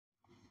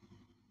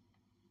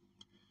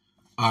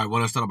All right,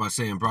 want to start by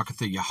saying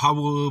Barakatha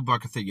Yahweh,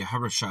 Barakatha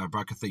Yaharashai,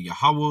 Barakatha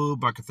Yahweh,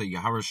 Barakatha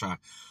Yaharashai.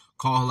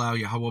 Call halal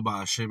Yahweh by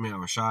Hashem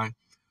Yaharashai.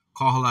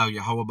 Call halal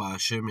Yahweh by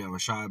Hashem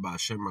Yaharashai by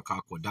Hashem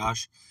Rakak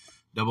Wadash.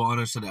 Double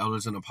honors to the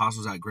elders and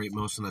apostles at Great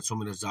Millstone that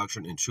told me this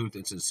doctrine in truth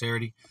and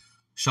sincerity.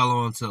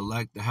 Shalom to the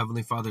elect. The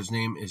Heavenly Father's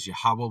name is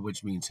Yahweh,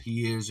 which means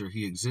He is or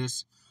He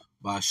exists.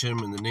 By Hashem,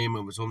 in the name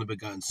of His only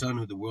begotten Son,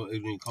 who the world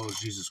ignorantly calls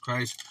Jesus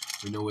Christ.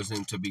 We know His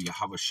name to be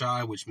Yahweh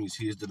Shai, which means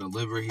He is the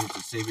deliverer. He is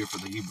the Savior for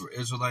the Hebrew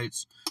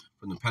Israelites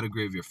from the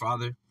pedigree of your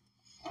father.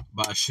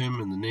 By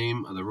Hashem, in the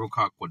name of the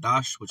Rokak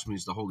Wadash, which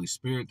means the Holy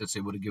Spirit, that's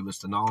able to give us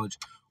the knowledge,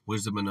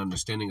 wisdom, and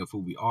understanding of who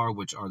we are,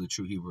 which are the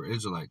true Hebrew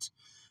Israelites.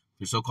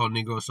 If you're so-called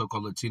Negro,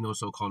 so-called Latino,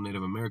 so-called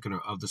Native American, or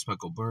of the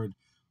speckled bird,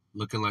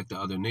 looking like the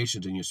other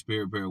nations, and your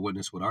spirit bear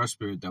witness with our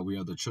spirit that we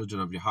are the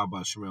children of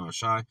Yahweh Shemel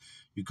Shai,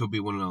 you could be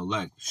one of the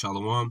elect.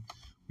 Shalom.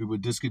 We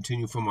would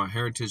discontinue from our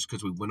heritage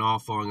because we went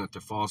off following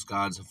after false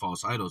gods and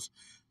false idols,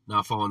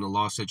 not following the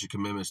law, statute,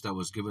 commandments that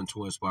was given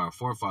to us by our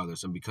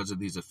forefathers, and because of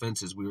these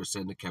offenses, we were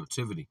sent into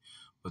captivity.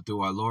 But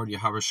through our Lord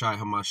Yahweh Shai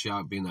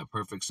HaMashiach, being that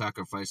perfect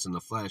sacrifice in the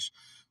flesh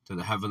to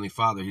the Heavenly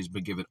Father, He's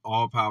been given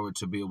all power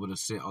to be able to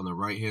sit on the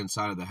right-hand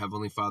side of the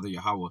Heavenly Father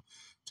Yahweh,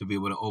 to be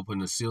able to open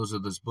the seals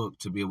of this book,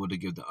 to be able to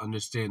give the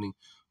understanding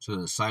to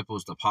the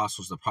disciples, the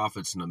apostles, the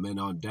prophets, and the men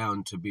on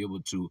down, to be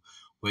able to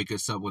wake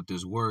us up with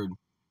this word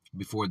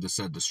before the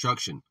said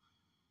destruction.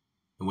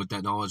 And with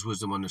that knowledge,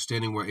 wisdom,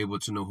 understanding, we're able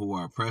to know who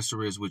our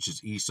oppressor is, which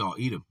is Esau,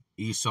 Edom.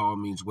 Esau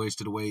means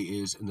wasted away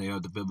is, and they are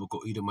the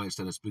biblical Edomites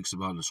that it speaks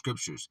about in the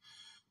scriptures.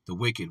 The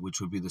wicked, which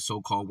would be the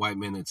so-called white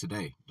men of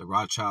today. The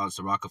Rothschilds,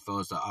 the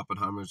Rockefellers, the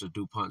Oppenheimers, the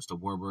DuPonts, the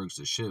Warburgs,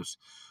 the Schiffs,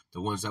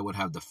 the ones that would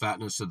have the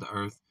fatness of the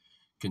earth,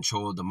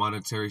 control the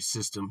monetary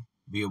system,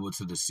 be able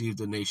to deceive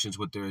the nations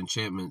with their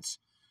enchantments,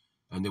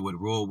 and they would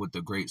rule with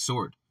the great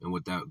sword. And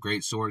with that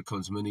great sword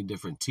comes many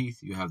different teeth.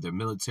 You have their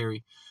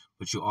military,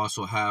 but you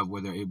also have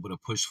where they're able to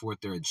push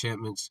forth their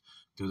enchantments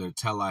through their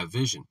tele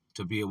vision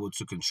to be able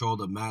to control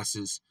the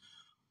masses,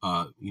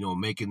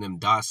 making them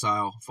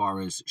docile as far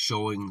as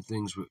showing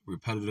things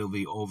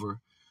repetitively over,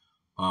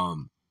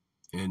 and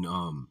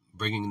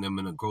bringing them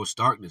in a gross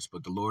darkness.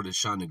 But the Lord has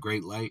shined a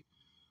great light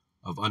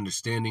of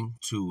understanding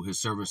to His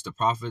servants, the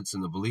prophets,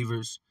 and the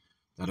believers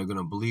that are going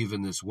to believe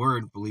in this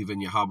word, believe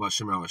in Yahweh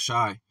Shemel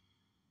Shai,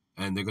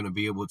 and they're going to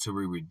be able to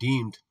be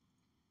redeemed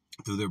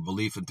through their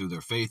belief and through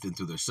their faith and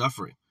through their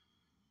suffering.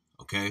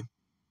 Okay?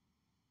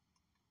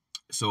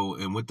 So,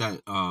 and with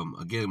that,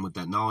 again, with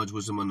that knowledge,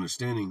 wisdom,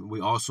 understanding, we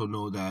also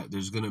know that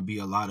there's going to be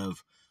a lot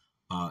of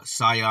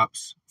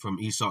psyops from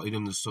Esau,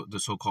 Edom, the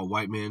so-called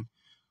white man.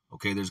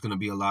 Okay? There's going to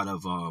be a lot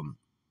of,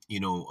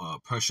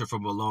 pressure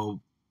from below,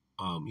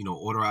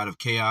 order out of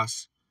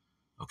chaos.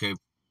 Okay?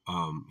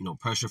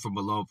 Pressure from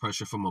below,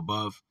 pressure from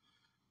above.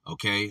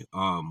 Okay?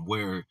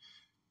 Where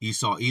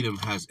Esau, Edom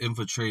has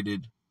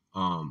infiltrated,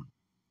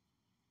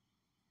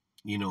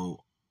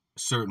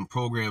 certain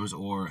programs,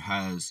 or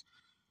has,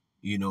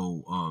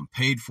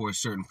 paid for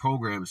certain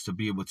programs to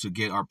be able to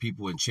get our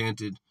people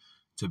enchanted,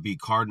 to be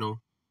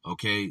cardinal,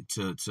 okay,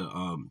 to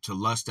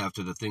lust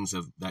after the things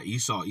of that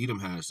Esau, Edom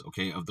has,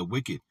 okay, of the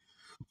wicked,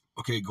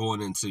 okay,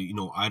 going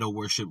into, idol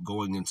worship,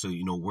 going into,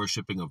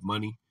 worshiping of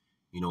money,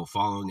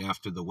 following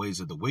after the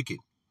ways of the wicked.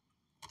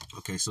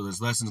 Okay, so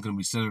this lesson is going to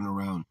be centered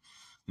around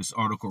this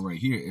article right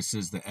here. It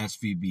says the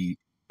SVB,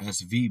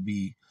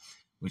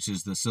 which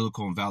is the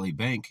Silicon Valley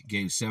Bank,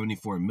 gave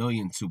 $74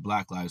 million to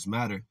Black Lives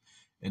Matter,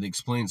 and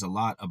explains a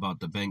lot about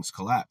the bank's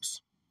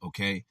collapse.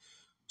 Okay,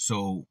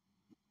 so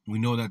we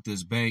know that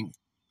this bank,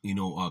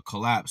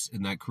 collapsed,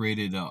 and that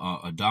created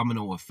a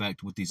domino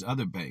effect with these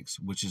other banks,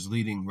 which is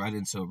leading right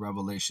into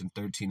Revelation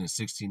 13 and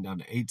 16 down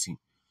to 18.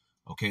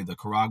 Okay, the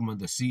Charagma,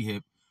 the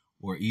Sea-Hip,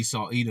 where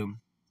Esau, Edom,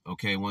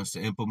 okay, wants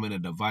to implement a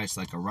device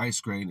like a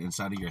rice grain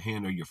inside of your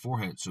hand or your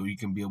forehead, so you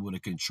can be able to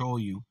control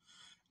you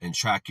and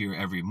track your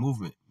every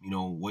movement.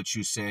 What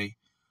you say,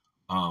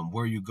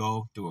 where you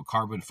go through a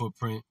carbon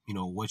footprint,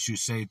 what you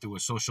say through a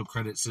social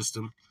credit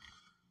system,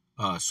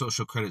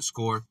 social credit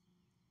score,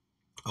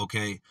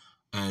 okay,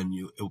 and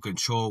it will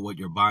control what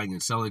you're buying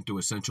and selling through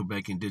a central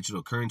banking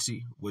digital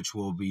currency, which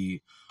will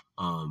be,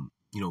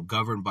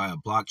 governed by a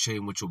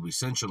blockchain, which will be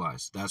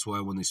centralized. That's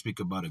why when they speak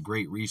about a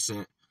great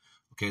reset,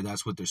 okay,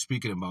 that's what they're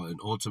speaking about, and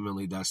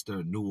ultimately that's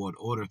their New World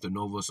Order, the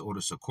Novus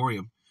Order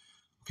Securium,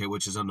 okay,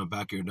 which is on the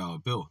back of your dollar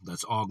bill.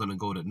 That's all going to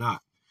go to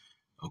naught,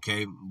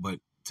 okay? But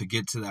to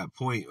get to that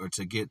point, or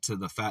to get to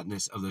the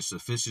fatness of their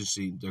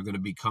sufficiency, they're going to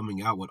be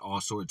coming out with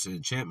all sorts of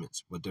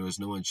enchantments, but there is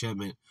no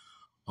enchantment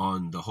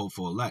on the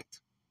hopeful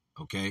elect,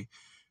 okay?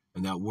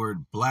 And that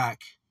word black,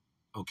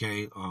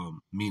 okay,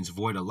 means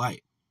void of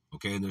light,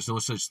 okay? And there's no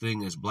such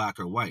thing as black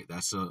or white.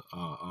 That's a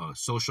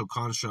social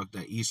construct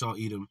that Esau,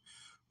 Edom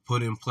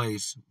put in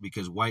place,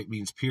 because white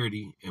means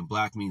purity and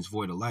black means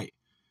void of light,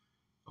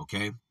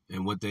 okay?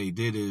 And what they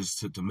did is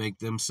to make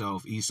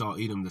themselves, Esau,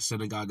 Edom, the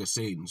synagogue of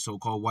Satan,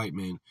 so-called white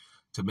man,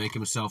 to make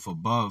himself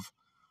above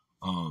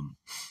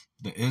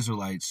the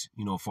Israelites,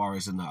 as far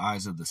as in the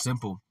eyes of the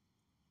simple.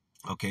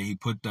 Okay, he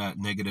put that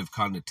negative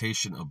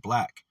connotation of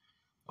black,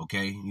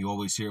 Okay, you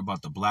always hear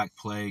about the Black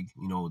Plague.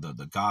 You know, the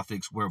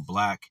Gothics wear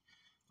black.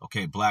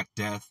 Okay, Black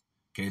Death.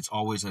 Okay, it's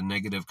always a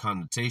negative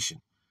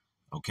connotation.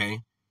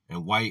 Okay,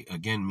 and white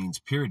again means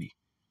purity.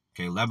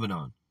 Okay,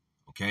 Lebanon.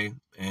 Okay,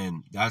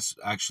 and that's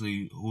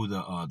actually who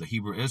the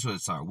Hebrew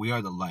Israelites are. We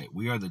are the light.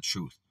 We are the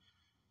truth.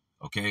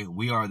 Okay,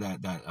 we are that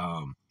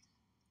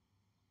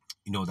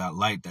you know, that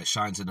light that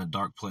shines in a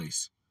dark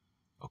place.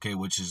 Okay,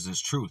 which is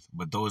this truth.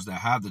 But those that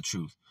have the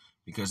truth,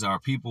 because our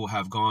people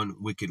have gone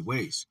wicked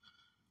ways.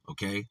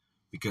 Okay,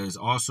 because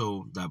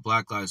also that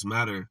Black Lives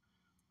Matter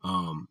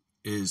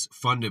is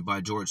funded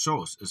by George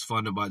Soros, is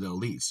funded by the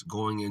elites,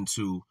 going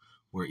into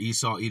where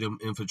Esau Edom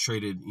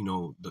infiltrated, you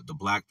know, the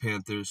Black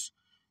Panthers.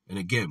 And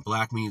again,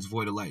 black means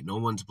void of light. No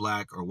one's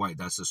black or white.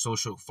 That's a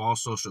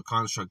false social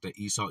construct that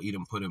Esau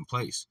Edom put in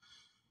place.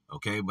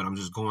 Okay, but I'm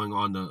just going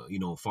on the, you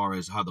know, far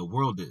as how the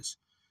world is.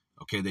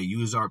 Okay, they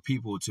use our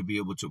people to be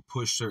able to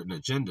push certain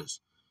agendas.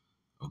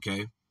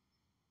 Okay,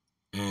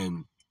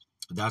 and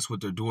that's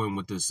what they're doing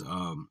with this,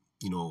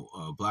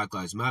 Black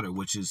Lives Matter,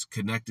 which is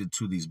connected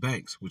to these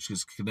banks, which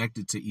is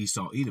connected to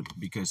Esau Edom,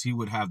 because he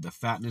would have the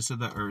fatness of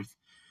the earth,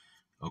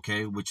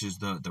 okay, which is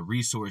the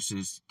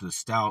resources, the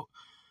stout,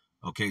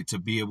 okay, to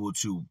be able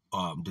to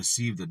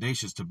deceive the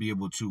nations, to be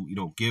able to, you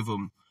know, give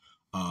them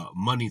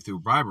money through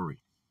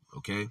bribery.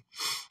 Okay,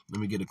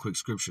 let me get a quick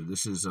scripture.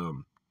 This is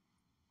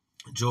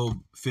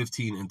Job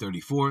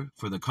 15:34.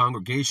 For the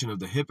congregation of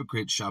the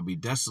hypocrites shall be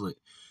desolate,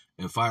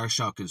 and fire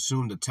shall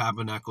consume the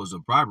tabernacles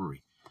of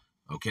bribery.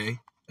 Okay,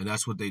 and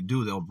that's what they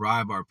do. They'll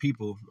bribe our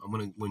people.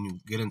 When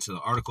you get into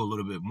the article a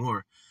little bit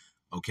more,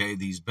 okay,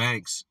 these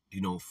banks, you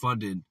know,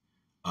 funded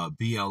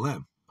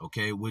BLM,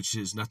 okay, which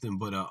is nothing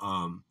but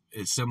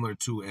it's similar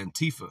to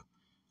Antifa.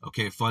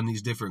 Okay, fund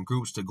these different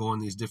groups to go in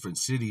these different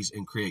cities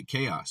and create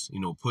chaos, you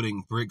know,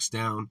 putting bricks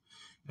down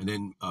and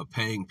then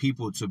paying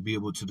people to be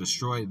able to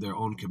destroy their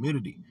own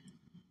community.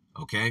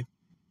 Okay,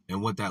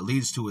 and what that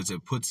leads to is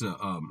it puts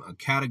a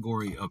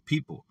category of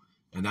people,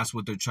 and that's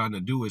what they're trying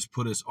to do, is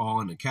put us all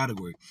in a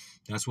category.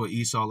 That's what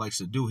Esau likes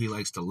to do. He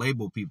likes to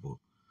label people.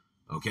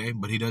 Okay,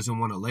 but he doesn't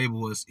want to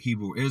label us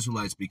Hebrew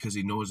Israelites, because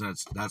he knows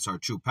that's our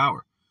true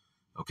power.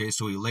 Okay,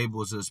 so he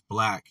labels us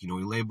black, you know,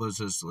 he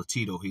labels us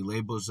Latino, he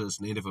labels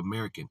us Native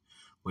American,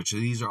 which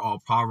these are all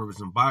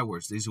proverbs and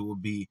bywords. These will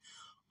be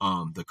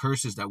the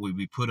curses that will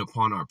be put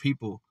upon our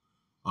people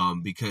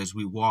because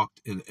we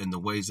walked in the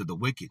ways of the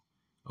wicked.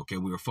 Okay,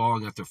 we were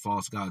falling after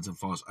false gods and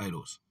false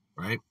idols,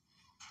 right?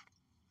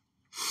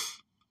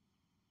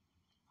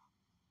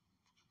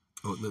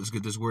 Oh, let's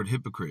get this word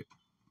hypocrite,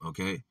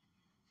 okay?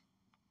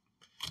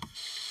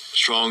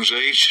 Strong's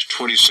H,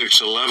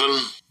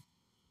 2611.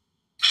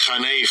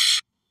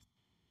 Hanef.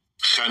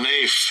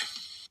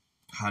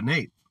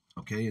 Hanef,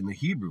 okay, in the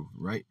Hebrew,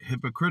 right?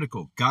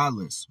 Hypocritical,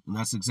 godless. And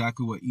that's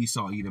exactly what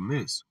Esau Edom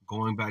is.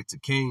 Going back to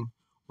Cain,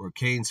 where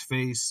Cain's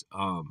face,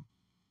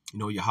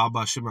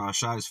 Yahweh Shema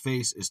Ashai's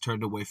face is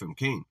turned away from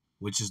Cain,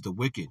 which is the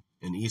wicked.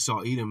 And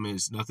Esau Edom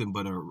is nothing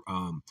but a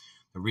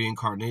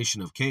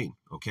reincarnation of Cain,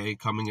 okay?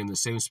 Coming in the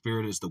same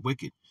spirit as the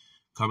wicked,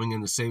 coming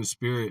in the same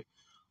spirit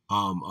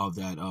of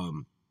that,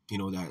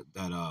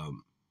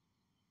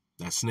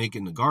 that snake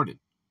in the garden,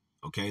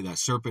 okay? That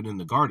serpent in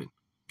the garden,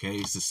 okay?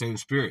 It's the same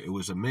spirit. It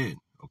was a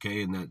man,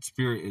 okay? And that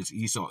spirit is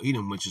Esau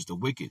Edom, which is the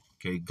wicked,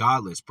 okay?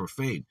 Godless,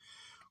 profane.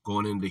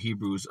 Going into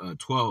Hebrews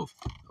 12,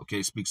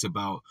 okay, speaks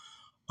about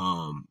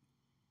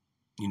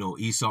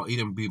Esau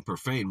Edom being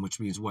profane,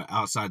 which means what?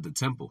 Outside the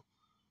temple.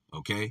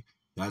 Okay,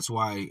 that's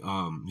why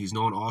he's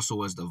known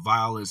also as the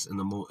vilest and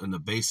the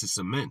basest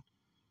of men.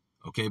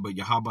 Okay, but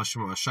Yahweh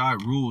Shema Shai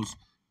rules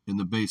in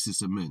the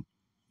basest of men.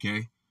 Okay,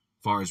 as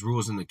far as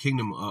rules in the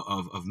kingdom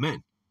of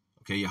men.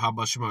 Okay,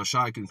 Yahweh Shema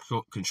Shai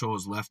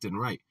controls left and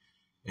right,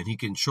 and he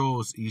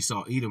controls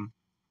Esau Edom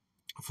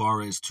as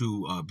far as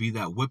to be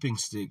that whipping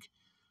stick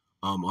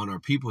on our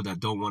people that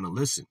don't want to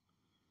listen.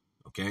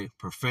 Okay,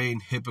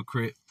 profane,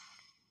 hypocrite,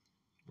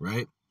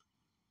 right?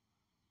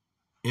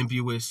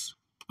 Impious,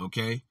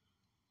 okay?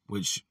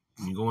 Which,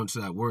 when you go into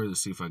that word,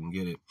 let's see if I can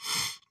get it.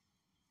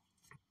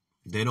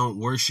 They don't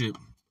worship,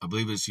 I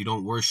believe it's you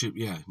don't worship,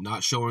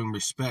 not showing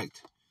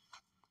respect.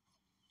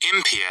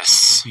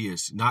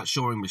 Impious. Not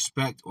showing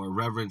respect or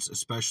reverence,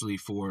 especially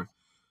for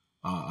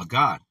a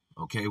God,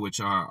 okay? Which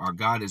our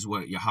God is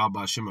what?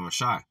 Yahweh Shema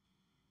Shai,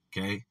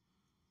 okay?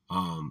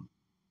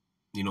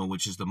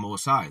 Which is the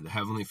Most High. The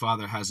Heavenly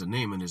Father has a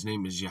name, and his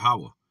name is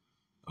Yahweh,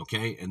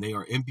 okay? And they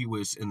are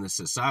impious in the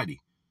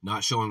society,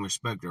 not showing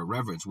respect or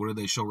reverence. What do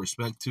they show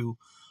respect to?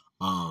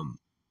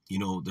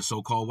 The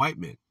so-called white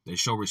men. They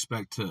show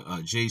respect to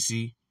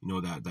JC,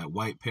 that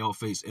white pale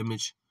face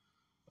image,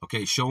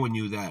 okay, showing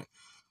you that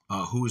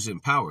who's in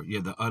power.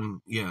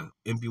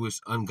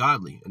 Impious,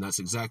 ungodly, and that's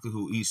exactly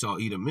who Esau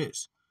Edom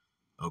is,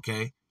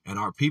 okay? And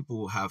our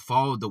people have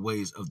followed the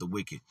ways of the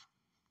wicked.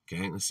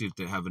 Okay, let's see if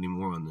they have any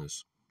more on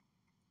this.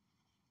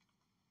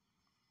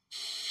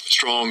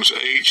 Strong's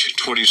H,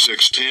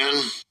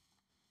 2610.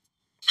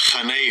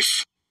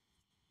 Hanef.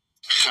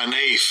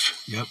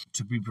 Yep,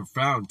 to be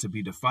profound, to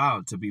be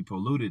defiled, to be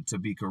polluted, to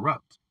be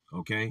corrupt.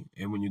 okay?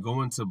 And when you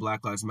go into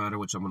Black Lives Matter,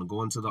 which I'm going to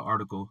go into the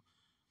article,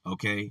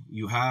 okay,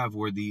 you have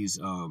where these,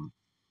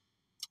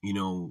 you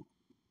know,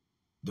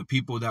 the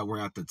people that were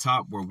at the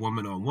top were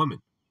woman on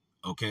woman,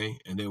 okay?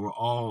 And they've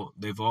all,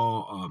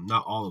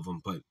 not all of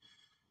them, but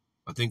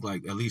I think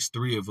like at least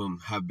 3 of them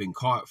have been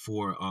caught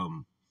for,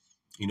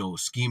 you know,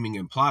 scheming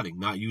and plotting,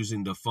 not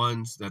using the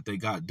funds that they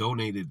got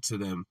donated to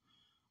them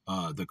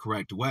the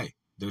correct way.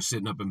 They're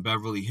sitting up in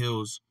Beverly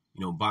Hills,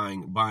 you know,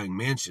 buying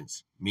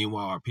mansions.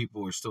 Meanwhile, our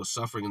people are still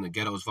suffering in the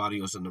ghettos,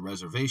 vadios, and the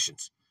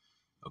reservations.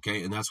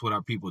 Okay, and that's what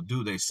our people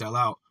do. They sell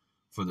out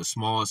for the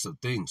smallest of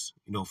things,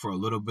 you know, for a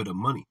little bit of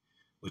money,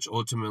 which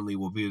ultimately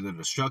will be their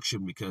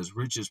destruction, because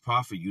riches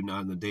profit you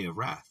not in the day of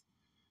wrath.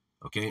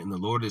 Okay, and the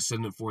Lord is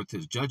sending forth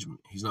his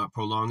judgment. He's not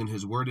prolonging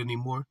his word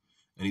anymore,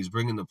 and he's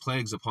bringing the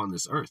plagues upon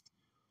this earth.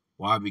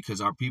 Why?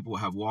 Because our people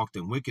have walked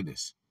in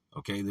wickedness.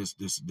 Okay, this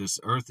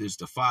earth is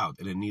defiled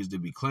and it needs to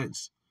be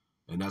cleansed,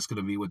 and that's going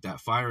to be with that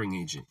firing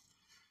agent.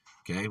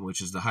 Okay, which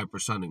is the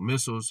hypersonic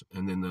missiles,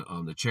 and then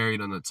the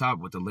chariot on the top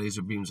with the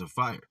laser beams of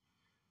fire.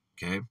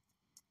 Okay,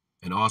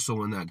 and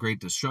also in that great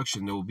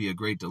destruction there will be a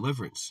great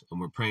deliverance,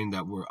 and we're praying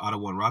that we're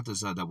Adawan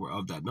Ratazah, that we're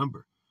of that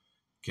number.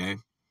 Okay,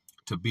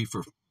 to be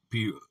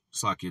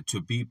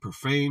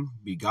profane,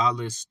 be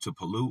godless, to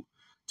pollute,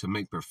 to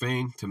make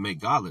profane, to make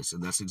godless,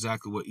 and that's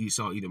exactly what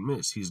Esau Edom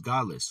is. He's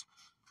godless.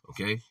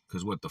 Okay,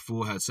 because what the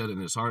fool had said in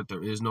his heart,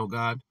 there is no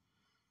God.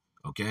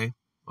 Okay,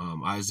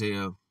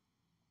 Isaiah,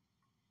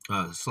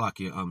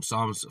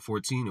 Psalms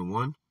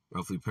 14:1,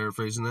 roughly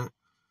paraphrasing that.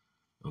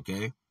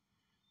 Okay,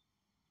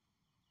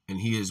 and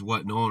he is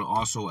what known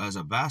also as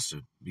a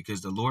bastard,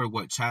 because the Lord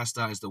what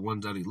chastised the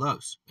ones that he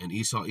loves, and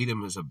Esau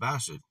Edom is a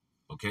bastard.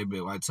 Okay,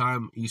 but by the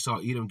time Esau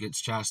Edom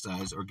gets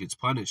chastised or gets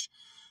punished,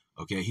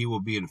 okay, he will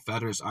be in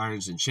fetters,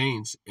 irons, and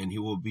chains, and he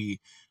will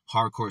be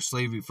hardcore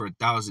slavery for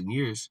 1,000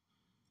 years.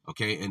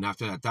 Okay, and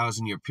after that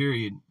 1,000-year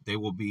period, they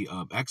will be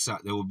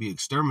exiled. They will be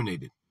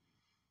exterminated.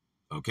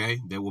 Okay,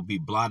 they will be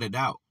blotted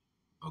out.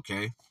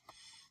 Okay,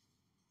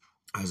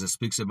 as it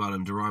speaks about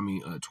in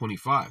Deuteronomy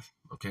 25.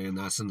 Okay, and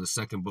that's in the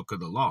 2nd book of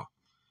the law.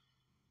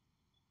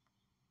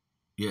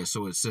 Yeah,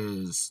 so it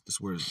says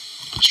this word.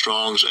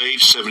 Strong's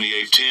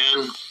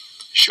H7810.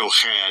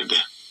 Shohad.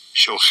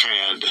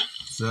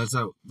 So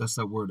that's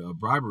that word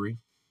bribery.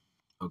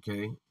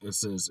 Okay, it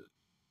says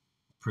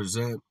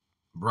present,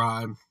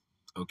 bribe.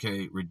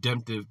 Okay,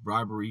 redemptive,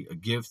 bribery, a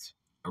gift,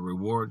 a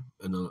reward,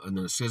 and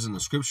it says in the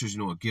scriptures, you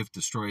know, a gift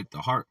destroyeth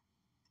the heart.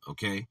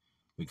 Okay,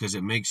 because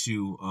it makes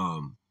you,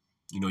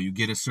 you know, you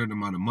get a certain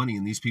amount of money,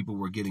 and these people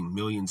were getting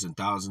millions and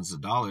thousands of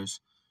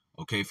dollars,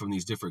 okay, from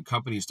these different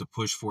companies to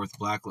push forth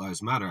Black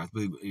Lives Matter. I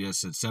believe it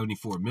said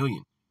 74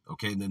 million.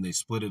 Okay, and then they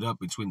split it up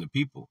between the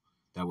people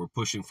that were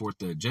pushing forth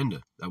the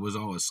agenda. That was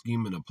all a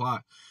scheme and a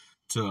plot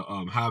to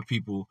have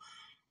people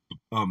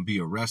be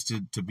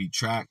arrested, to be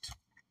tracked.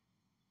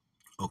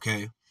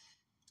 Okay,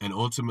 and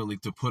ultimately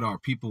to put our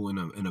people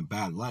in a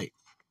bad light.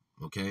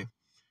 Okay,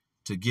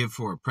 to give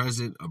for a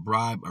present, a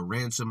bribe, a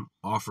ransom,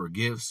 offer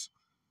gifts.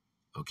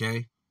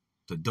 Okay,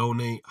 to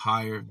donate,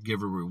 hire,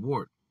 give a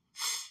reward.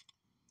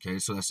 Okay,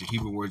 so that's the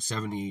Hebrew word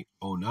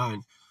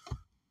 7809,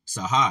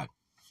 sahad.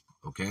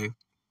 Okay,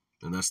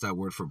 and that's that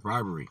word for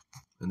bribery,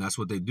 and that's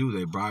what they do.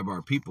 They bribe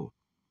our people.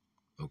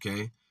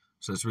 Okay,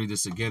 so let's read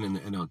this again in the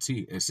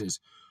NLT. It says,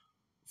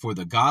 "For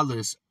the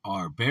godless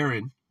are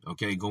barren."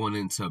 Okay, going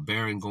into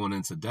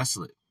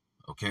desolate.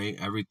 Okay,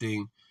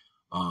 everything.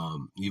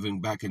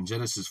 Even back in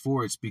Genesis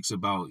 4, it speaks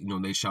about, you know,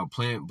 they shall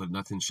plant, but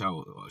nothing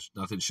shall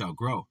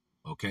grow.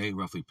 Okay,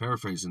 roughly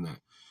paraphrasing that.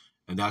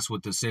 And that's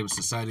what the same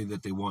society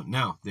that they want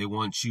now. They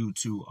want you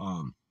to,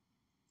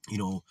 you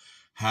know,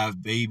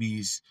 have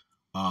babies,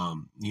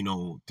 you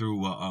know,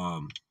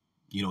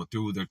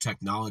 through their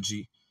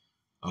technology.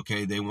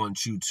 Okay, they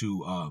want you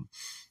to,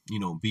 you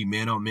know, be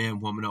man on man,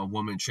 woman on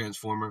woman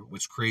transformer,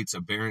 which creates a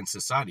barren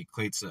society,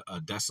 creates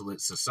a desolate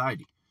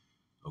society.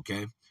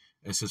 Okay,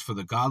 it says, "For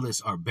the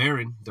godless are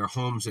barren; their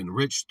homes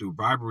enriched through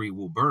bribery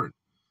will burn."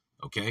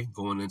 Okay,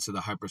 going into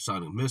the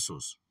hypersonic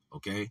missiles.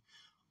 Okay,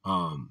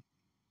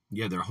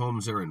 yeah, their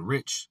homes are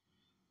enriched.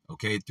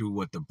 Okay, through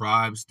what the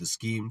bribes, the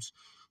schemes,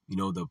 you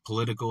know, the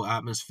political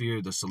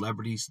atmosphere, the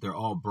celebrities, they're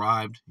all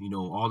bribed. You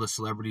know, all the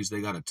celebrities, they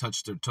got to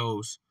touch their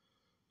toes.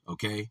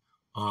 Okay,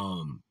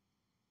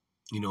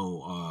 you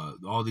know,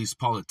 all these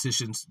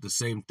politicians, the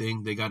same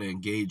thing. They got to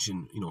engage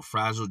in, you know,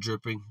 frazzle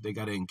dripping. They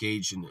got to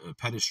engage in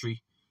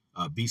pedestry,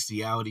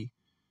 bestiality.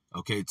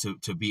 Okay,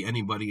 to be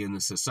anybody in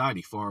the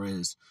society, far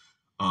as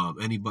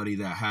anybody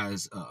that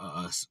has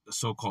a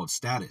so-called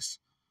status.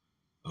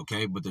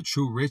 Okay, but the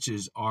true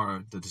riches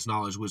are this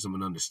knowledge, wisdom,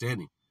 and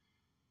understanding.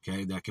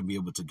 Okay, that can be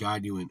able to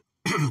guide you and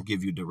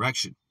give you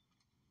direction.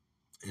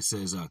 It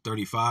says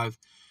 35,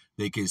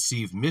 they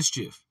conceive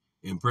mischief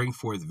and bring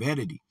forth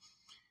vanity,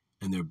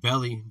 and their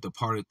belly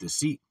departeth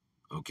deceit.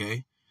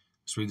 Okay,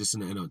 let's read this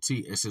in the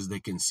NLT. It says they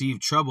conceive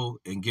trouble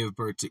and give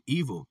birth to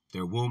evil.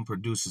 Their womb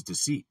produces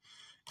deceit.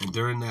 And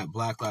during that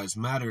Black Lives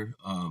Matter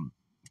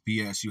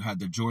BS, you had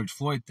the George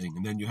Floyd thing,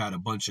 and then you had a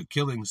bunch of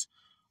killings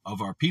of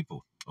our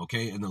people.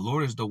 Okay, and the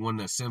Lord is the one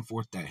that sent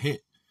forth that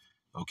hit.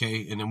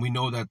 Okay, and then we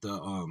know that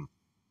the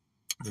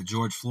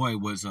George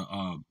Floyd was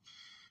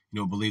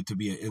believed to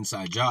be an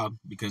inside job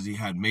because he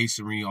had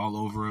masonry all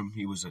over him.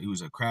 He was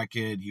a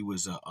crackhead. He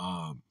was a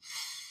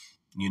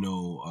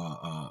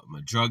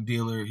drug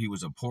dealer. He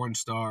was a porn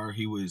star.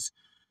 He was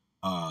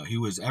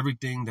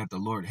everything that the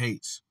Lord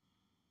hates.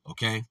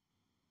 Okay,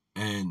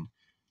 and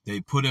they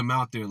put him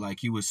out there like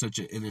he was such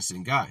an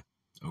innocent guy.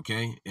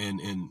 Okay,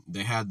 and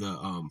they had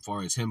the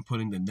far as him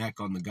putting the neck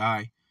on the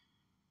guy.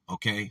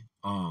 Okay,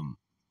 and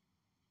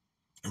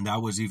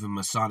that was even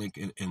Masonic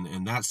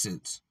in that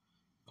sense.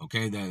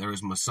 Okay, that there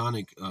was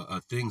Masonic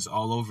things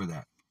all over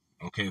that.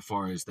 Okay, as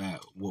far as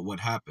that, what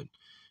happened.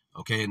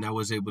 Okay, and that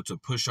was able to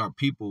push our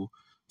people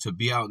to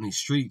be out in these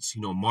streets,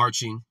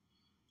 marching.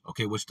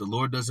 Okay, which the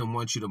Lord doesn't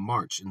want you to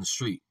march in the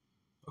street.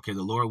 Okay,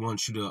 the Lord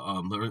wants you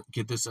to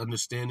get this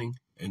understanding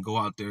and go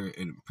out there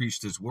and preach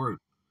this word.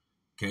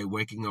 Okay,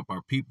 waking up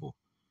our people.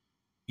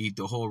 Eat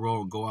the whole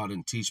roll and go out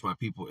and teach my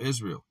people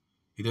Israel.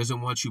 He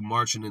doesn't want you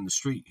marching in the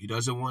street. He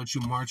doesn't want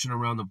you marching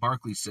around the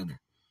Barclays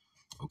Center.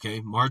 Okay,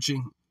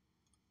 marching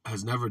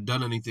has never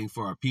done anything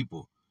for our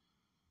people.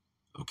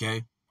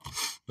 Okay,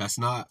 that's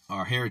not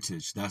our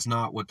heritage. That's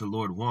not what the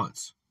Lord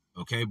wants.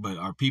 Okay, but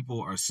our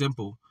people are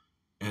simple,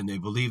 and they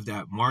believe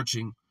that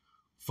marching,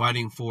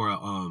 fighting for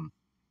a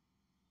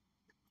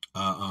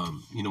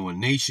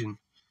nation,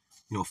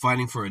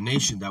 fighting for a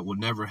nation that will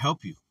never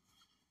help you.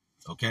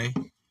 Okay,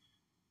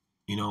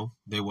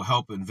 they will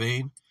help in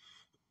vain.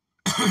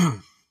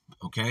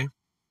 Okay,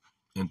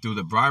 and through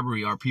the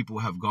bribery, our people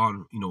have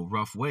gone,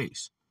 rough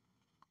ways.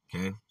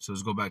 Okay, so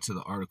let's go back to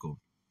the article.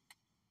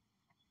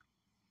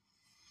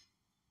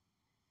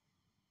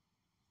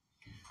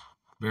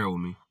 Bear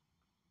with me.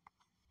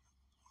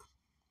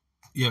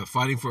 Yeah,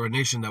 fighting for a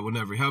nation that will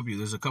never help you.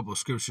 There's a couple of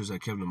scriptures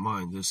that came to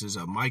mind. This is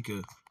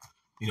Micah,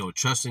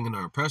 trusting in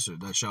our oppressor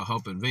that shall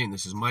help in vain.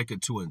 This is Micah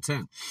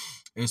 2:10.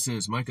 It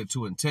says, Micah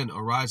 2:10,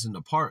 arise and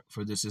depart,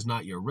 for this is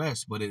not your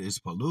rest, but it is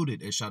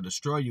polluted. It shall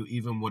destroy you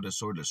even with a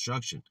sore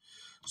destruction.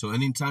 So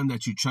anytime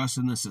that you trust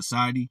in the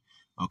society,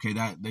 okay,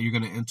 that you're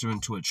going to enter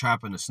into a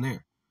trap and a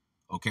snare,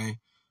 okay?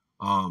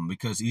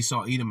 Because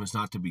Esau, Edom is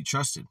not to be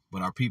trusted,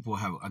 but our people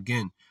have,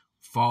 again,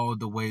 followed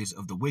the ways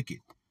of the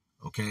wicked,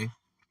 okay?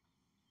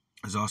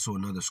 There's also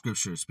another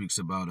scripture that speaks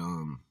about,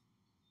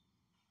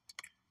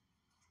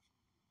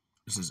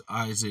 this is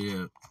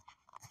Isaiah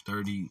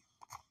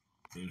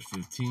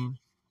 30:15.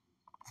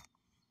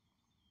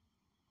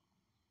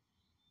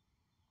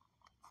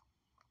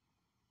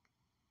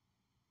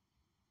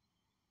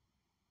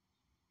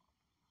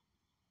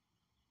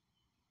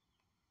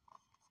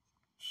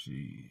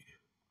 See.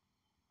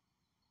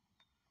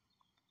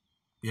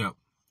 Yep.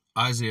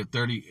 Isaiah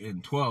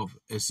 30:12.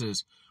 It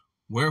says,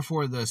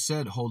 wherefore thus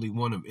said Holy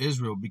One of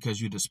Israel,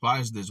 because you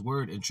despise this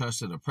word and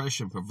trust in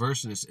oppression,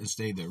 perverseness, and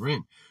stay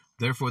therein.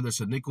 Therefore this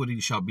iniquity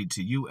shall be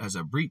to you as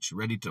a breach,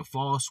 ready to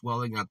fall,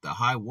 swelling at the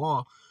high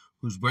wall,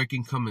 whose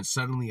breaking cometh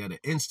suddenly at an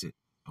instant.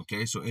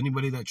 Okay, so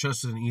anybody that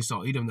trusts in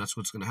Esau, Edom, that's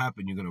what's going to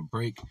happen. You're going to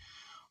break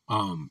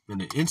in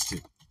an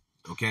instant.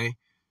 Okay,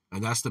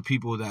 and that's the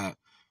people that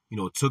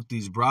took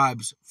these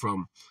bribes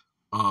from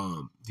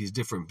these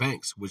different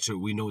banks, which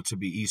we know to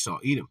be Esau,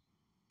 Edom,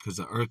 because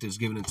the earth is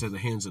given into the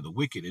hands of the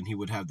wicked, and he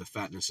would have the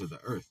fatness of the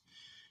earth.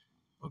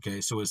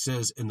 Okay, so it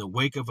says, in the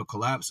wake of a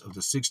collapse of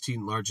the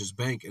 16th largest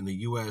bank in the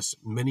U.S.,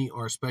 many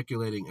are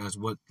speculating as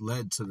what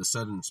led to the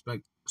sudden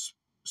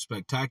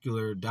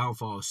spectacular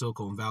downfall of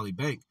Silicon Valley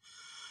Bank.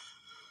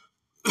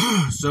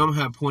 Some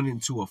have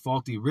pointed to a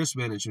faulty risk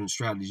management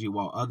strategy,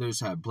 while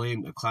others have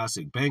blamed a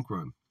classic bank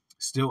run.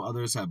 Still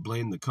others have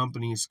blamed the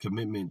company's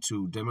commitment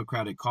to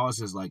democratic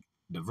causes like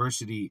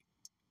diversity,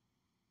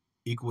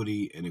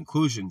 equity, and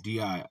inclusion,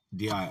 DEI,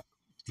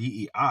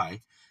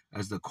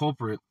 as the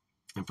culprit.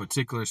 In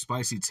particular,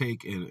 spicy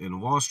take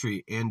in Wall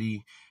Street,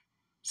 Andy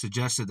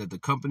suggested that the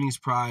company's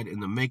pride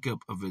in the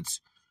makeup of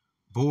its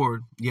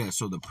board,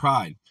 so the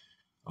pride,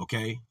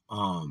 okay,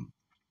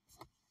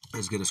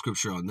 let's get a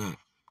scripture on that.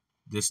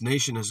 This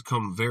nation has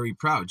become very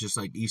proud, just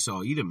like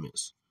Esau, Edom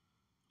is,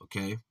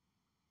 okay.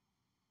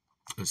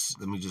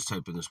 Let me just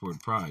type in this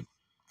word pride.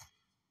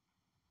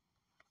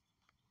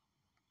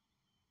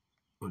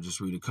 I'll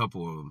just read a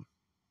couple of them.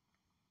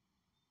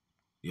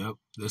 Yep,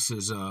 this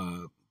is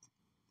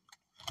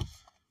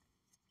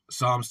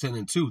Psalms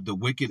 10:2. The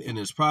wicked in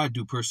his pride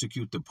do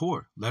persecute the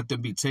poor. Let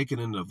them be taken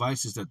in the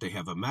devices that they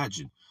have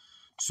imagined.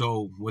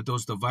 So with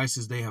those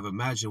devices they have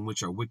imagined,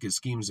 which are wicked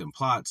schemes and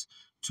plots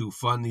to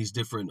fund these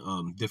different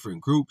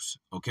groups,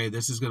 okay,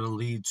 this is going to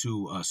lead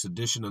to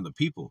sedition of the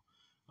people,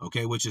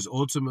 okay, which is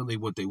ultimately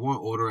what they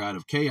want, order out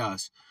of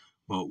chaos.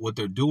 But what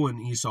they're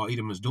doing, Esau,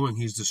 Edom is doing,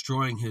 he's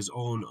destroying his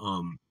own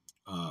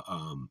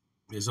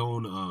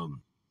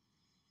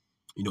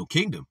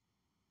kingdom.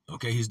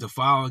 Okay, he's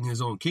defiling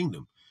his own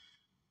kingdom.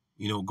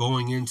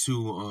 Going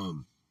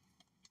into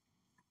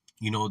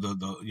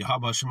the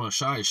Yahweh Shema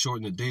Shai is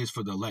shorten the days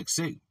for the elect's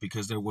sake,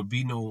 because there would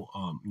be no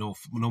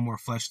more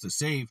flesh to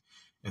save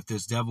if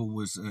this devil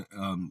was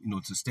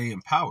to stay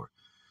in power.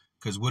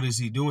 Because what is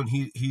he doing?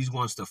 He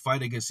wants to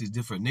fight against these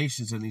different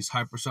nations in these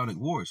hypersonic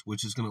wars,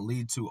 which is going to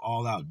lead to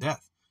all-out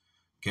death.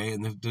 Okay,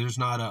 and if there's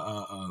not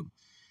a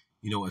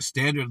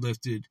standard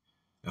lifted,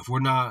 if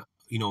we're not,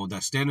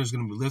 that standard is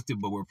going to be lifted,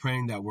 but we're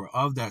praying that we're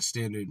of that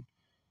standard,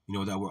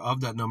 that we're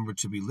of that number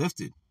to be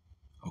lifted.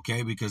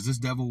 Okay, because this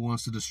devil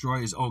wants to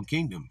destroy his own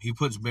kingdom. He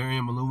puts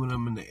barium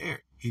aluminum in the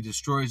air. He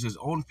destroys his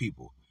own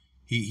people.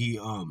 He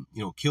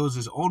kills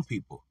his own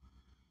people.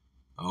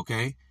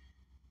 Okay.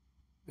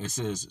 It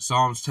says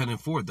Psalms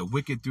 10:4, the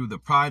wicked through the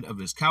pride of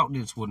his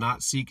countenance will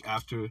not seek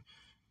after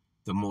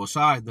the Most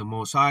High. The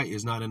Most High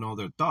is not in all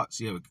their thoughts.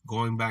 Yeah,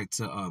 going back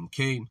to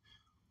Cain,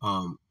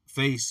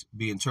 face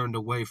being turned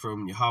away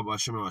from Yahweh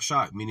Shem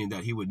Rashai, meaning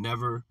that he would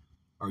never,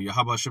 or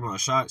Yahweh Shem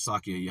Rashai,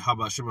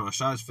 Yahweh Shem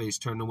Rashai's face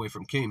turned away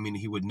from Cain,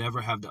 meaning he would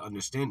never have the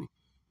understanding.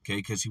 Okay,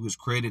 because he was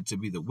created to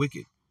be the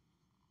wicked.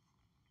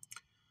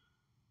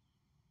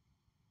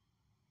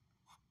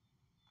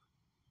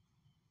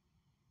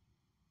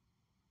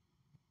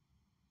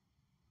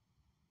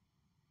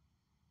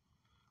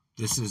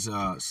 This is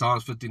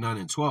Psalms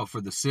 59:12.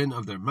 For the sin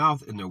of their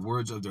mouth and the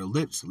words of their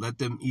lips, let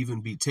them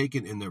even be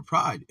taken in their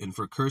pride, and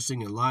for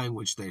cursing and lying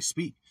which they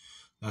speak.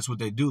 That's what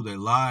they do. They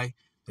lie.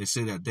 They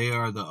say that they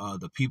are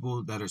the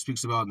people that it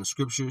speaks about in the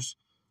scriptures.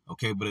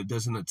 Okay, but it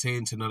doesn't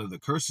attain to none of the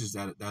curses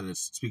that it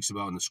speaks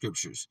about in the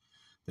scriptures.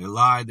 They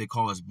lie. They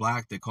call us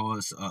black. They call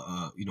us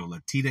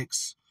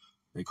Latinx.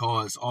 They call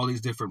us all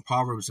these different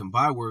proverbs and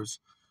bywords.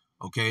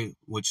 Okay,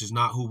 which is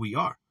not who we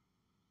are.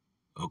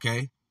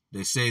 Okay.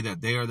 They say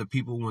that they are the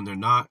people when they're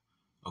not.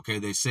 Okay,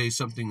 they say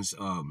something's,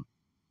 let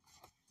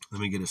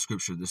me get a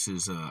scripture. This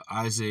is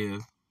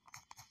Isaiah.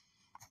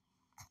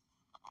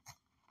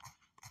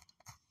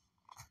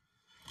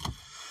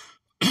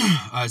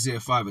 Isaiah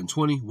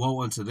 5:20.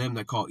 Woe unto them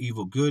that call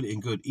evil good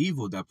and good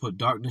evil, that put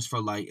darkness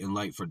for light and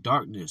light for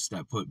darkness,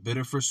 that put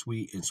bitter for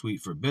sweet and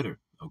sweet for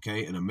bitter.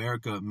 Okay, and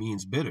America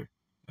means bitter.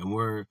 And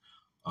we're,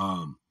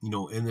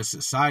 in this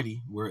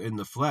society, we're in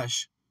the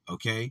flesh.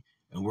 Okay,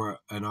 and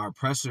our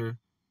oppressor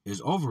is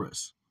over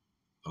us.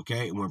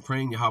 Okay, and we're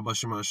praying Yahweh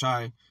Shem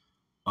Rashai,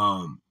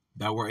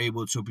 that we're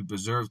able to be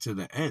preserved to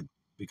the end,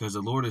 because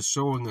the Lord is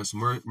showing us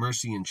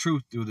mercy and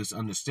truth through this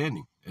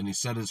understanding, and He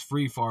set us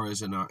free far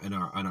as in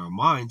our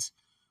minds.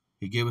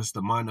 He gave us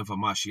the mind of a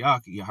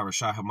Mashiach,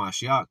 Yahawashi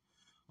HaMashiach.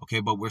 Okay,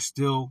 but we're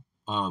still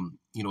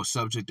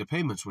subject to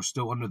payments. We're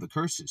still under the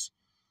curses.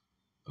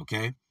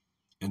 Okay,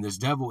 and this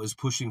devil is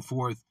pushing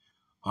forth,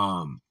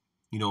 calling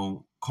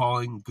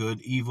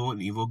good evil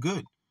and evil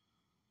good.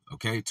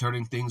 Okay,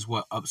 turning things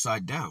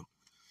upside down.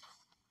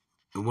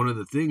 And one of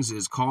the things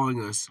is calling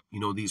us,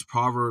 these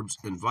proverbs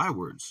and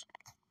bywords.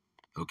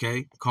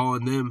 Okay,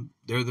 calling them,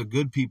 they're the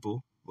good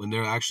people when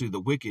they're actually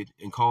the wicked,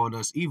 and calling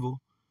us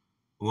evil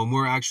when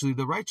we're actually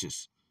the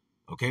righteous.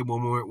 Okay,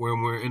 when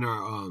we're in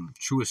our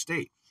true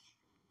estate.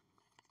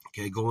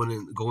 Okay,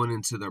 going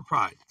into their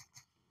pride.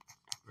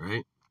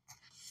 Right.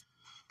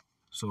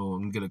 So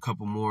I'm gonna get a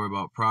couple more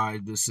about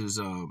pride. This is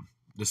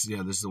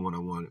the one I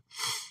wanted.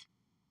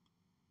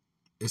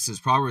 It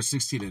says Proverbs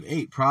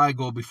 16:8, pride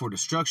go before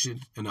destruction,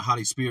 and a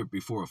haughty spirit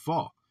before a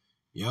fall.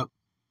 Yep.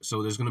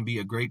 So there's going to be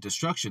a great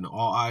destruction.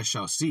 All eyes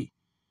shall see.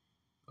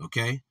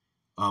 Okay.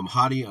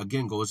 Haughty,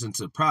 again, goes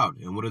into proud.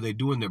 And what are they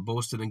doing? They're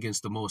boasting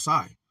against the Most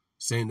High,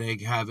 saying they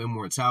have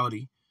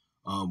immortality.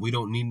 We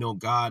don't need no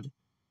God.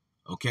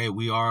 Okay.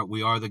 We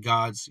are the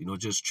gods.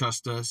 Just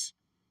trust us.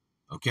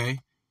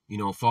 Okay.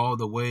 Follow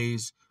the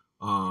ways.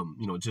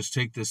 Just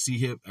take the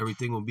C-hip.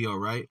 Everything will be all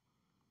right.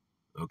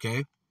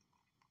 Okay.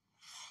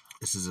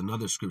 This is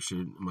another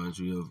scripture, reminds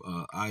me of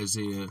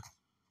Isaiah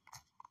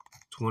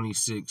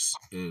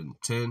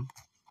 26:10.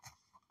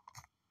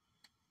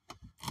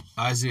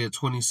 Isaiah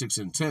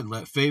 26:10.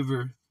 Let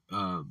favor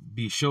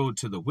be showed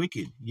to the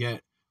wicked,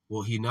 yet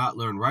will he not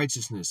learn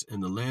righteousness.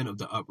 In the land of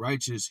the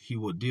uprighteous he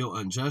will deal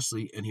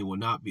unjustly, and he will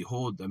not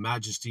behold the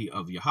majesty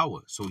of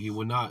Yahweh. So he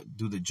will not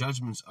do the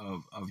judgments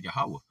of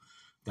Yahweh.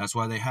 That's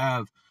why they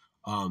have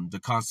the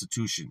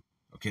Constitution,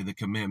 okay, the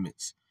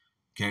commandments.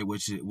 Okay,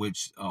 which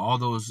all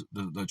those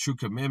the true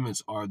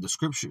commandments are the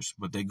scriptures,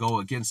 but they go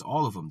against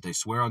all of them. They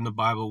swear on the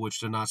Bible, which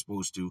they're not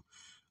supposed to.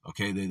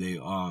 Okay, they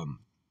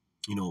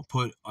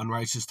put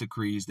unrighteous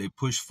decrees. They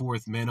push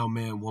forth man on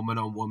man, woman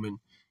on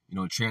woman.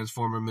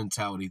 Transformer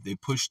mentality. They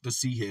push the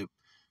C-hip.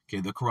 Okay,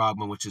 the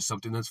karagma, which is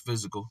something that's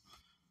physical.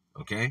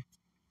 Okay,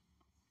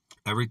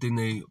 everything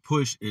they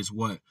push is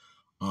what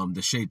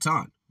the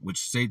shaitan,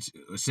 which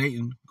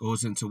Satan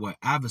goes into what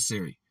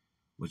adversary,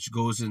 which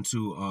goes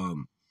into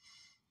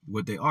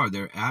what they are.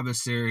 They're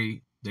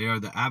adversary. They are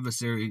the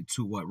adversary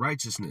to what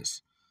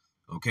righteousness.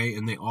 Okay,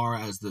 and they are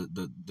as the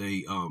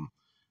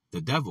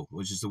devil,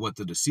 which is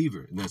the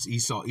deceiver, and that's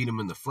Esau, Edom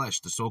in the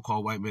flesh, the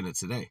so-called white man of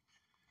today.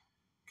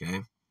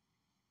 Okay,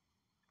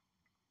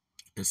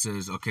 it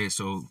says, okay,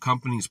 so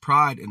company's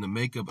pride in the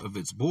makeup of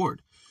its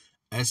board.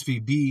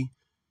 SVB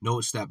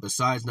notes that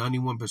besides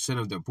 91%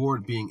 of their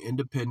board being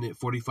independent,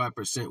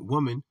 45%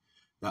 women,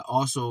 that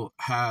also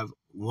have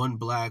one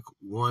black,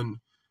 one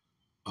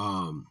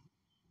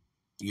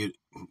you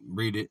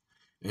read it,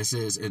 It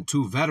says, and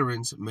 2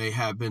 veterans may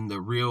have been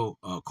the real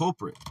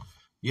culprit.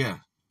 Yeah.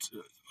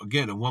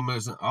 Again, a woman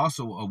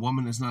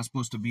is not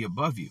supposed to be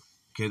above you.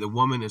 Okay, the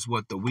woman is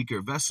what? The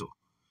weaker vessel.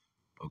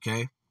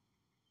 Okay,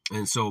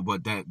 and so,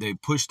 but that they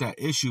push that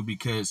issue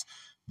because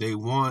they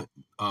want.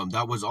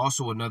 That was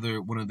also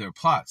another one of their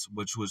plots,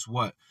 which was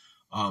what?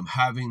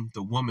 Having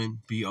the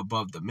woman be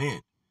above the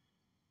man.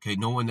 Okay,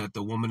 knowing that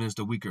the woman is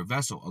the weaker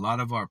vessel. A lot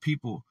of our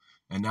people,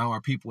 and now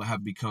our people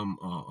have become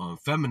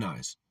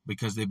feminized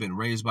because they've been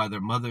raised by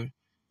their mother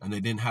and they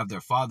didn't have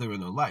their father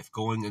in their life,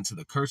 going into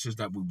the curses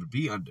that we would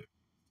be under.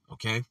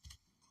 Okay.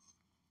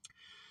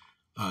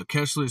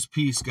 Kessler's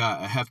piece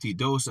got a hefty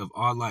dose of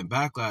online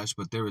backlash,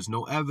 but there is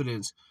no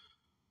evidence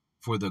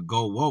for the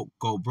go woke,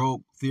 go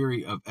broke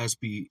theory of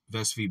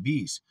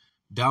SVB's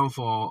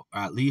downfall.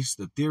 At least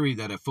the theory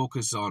that it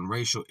focuses on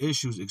racial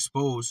issues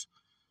exposed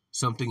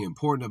something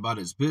important about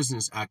its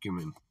business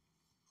acumen,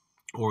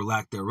 or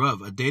lack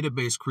thereof. A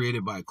database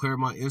created by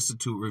Claremont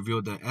Institute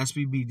revealed that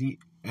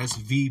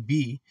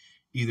SVB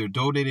either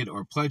donated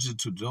or pledged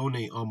to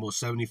donate almost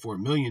 74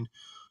 million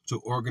to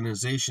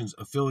organizations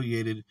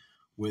affiliated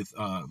with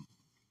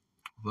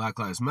Black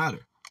Lives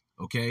Matter.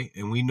 Okay,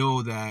 and we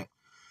know that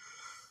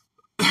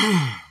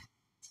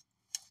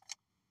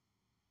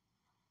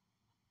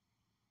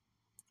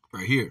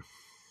right here,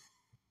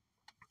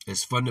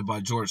 it's funded by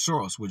George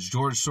Soros, which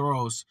George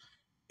Soros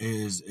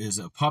is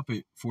a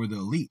puppet for the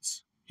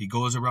elites. He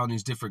goes around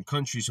these different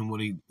countries, and what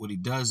he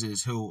does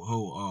is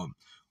he'll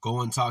go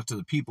and talk to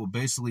the people,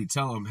 basically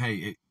tell them,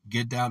 hey,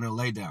 get down or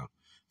lay down.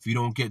 If you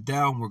don't get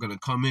down, we're gonna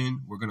come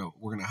in, we're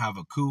gonna have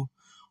a coup,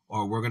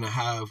 or we're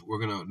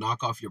gonna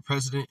knock off your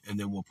president, and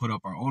then we'll put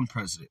up our own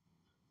president.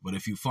 But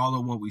if you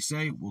follow what we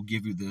say, we'll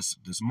give you this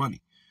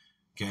money.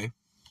 Okay,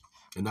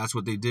 and that's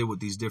what they did with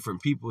these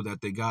different people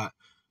that they got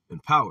in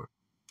power,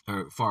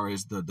 as far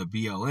as the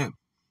BLM.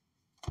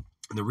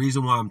 And the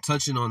reason why I'm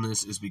touching on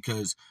this is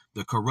because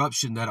the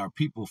corruption that our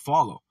people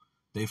follow.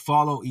 They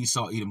follow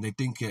Esau Edom. They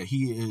think that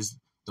he is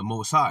the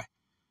Most High.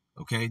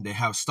 Okay, they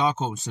have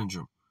Stockholm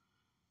syndrome.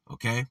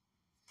 Okay,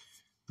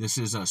 this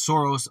is a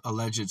Soros'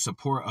 alleged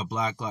support of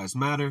Black Lives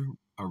Matter,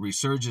 a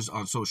resurgence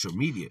on social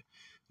media.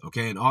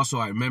 Okay, and also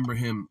I remember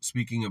him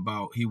speaking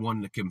about he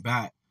wanted to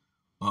combat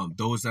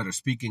those that are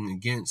speaking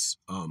against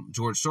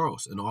George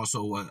Soros, and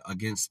also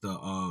against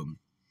the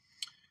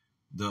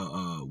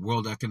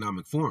World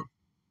Economic Forum.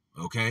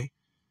 Okay,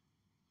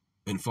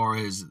 and far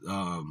as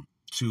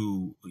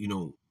to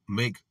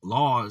make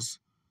laws,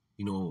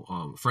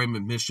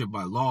 framing mischief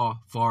by law,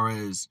 far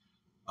as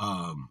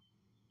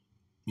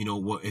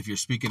what if you're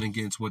speaking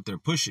against what they're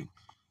pushing.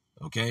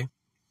 Okay,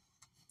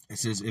 it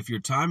says, if your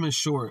time is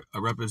short, a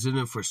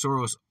representative for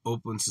Soros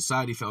Open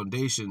Society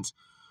Foundations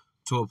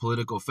to a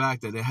political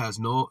fact that it has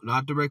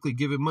not directly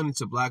given money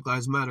to Black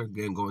Lives Matter.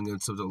 Again, going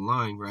into the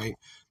line, right?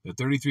 The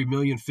 33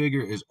 million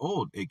figure is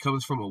old. It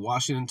comes from a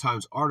Washington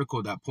Times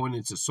article that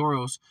pointed to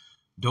Soros'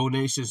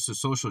 donations to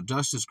social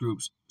justice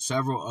groups,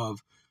 several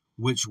of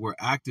which were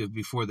active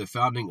before the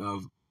founding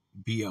of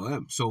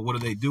BLM. So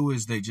what do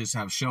is they just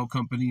have shell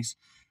companies,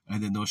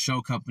 and then those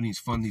shell companies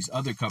fund these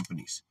other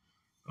companies,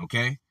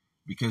 okay?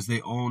 Because they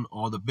own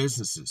all the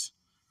businesses,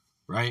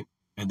 right?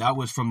 And that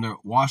was from the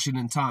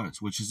Washington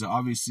Times, which is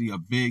obviously a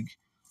big,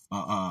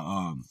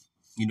 a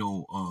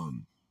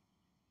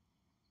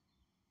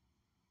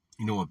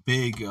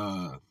big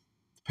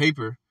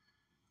paper,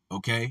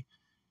 okay?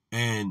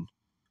 And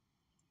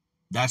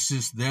that's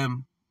just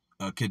them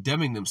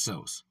condemning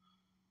themselves,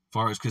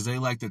 far as because they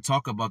like to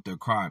talk about their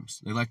crimes,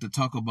 they like to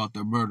talk about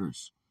their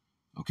murders,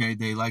 okay?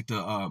 They like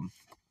to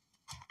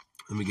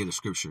let me get a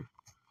scripture.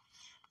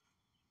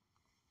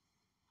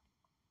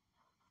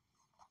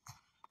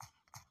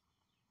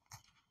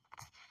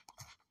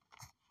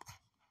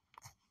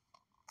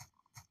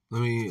 Let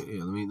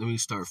me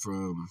start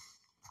from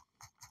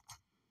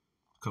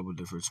a couple of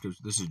different scriptures.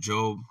 This is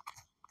Job.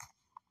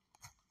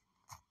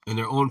 And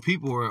their own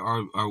people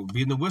are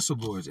being the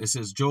whistleblowers. It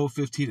says Job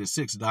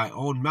 15:6, thy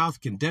own mouth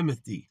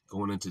condemneth thee,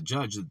 going into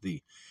judgeth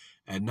thee,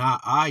 and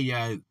not I,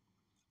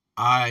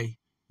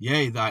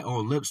 yea, thy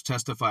own lips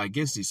testify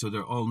against thee. So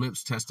their own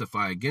lips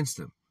testify against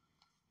them.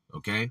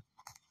 Okay,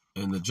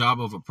 and the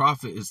job of a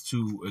prophet is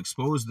to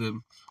expose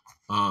them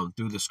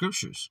through the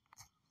scriptures.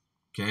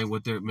 Okay,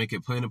 what they make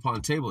it plain upon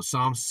the table.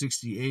 Psalm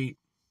 68.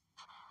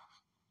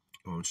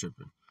 Oh, I'm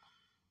tripping.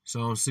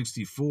 Psalm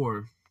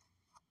 64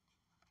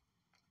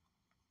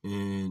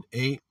 and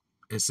 8.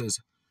 It says,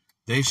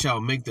 they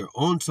shall make their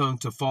own tongue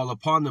to fall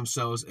upon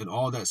themselves, and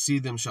all that see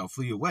them shall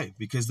flee away,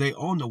 because they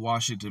own the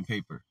Washington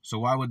paper. So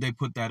why would they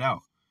put that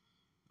out?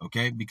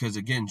 Okay, because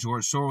again,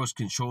 George Soros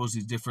controls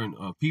these different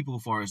people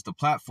as far as the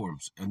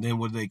platforms. And then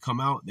when they come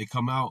out,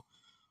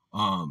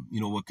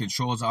 what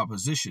controls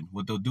opposition.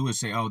 What they'll do is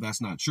say, oh,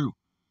 that's not true.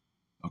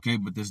 Okay,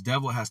 but this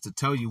devil has to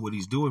tell you what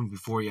he's doing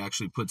before he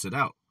actually puts it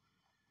out.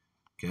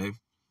 Okay.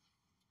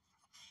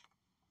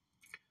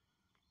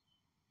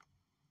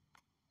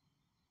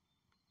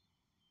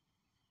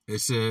 It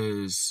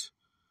says,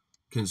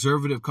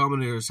 conservative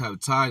commentators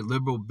have tied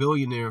liberal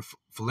billionaire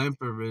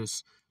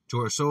philanthropist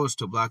George Soros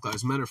to Black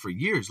Lives Matter for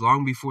years,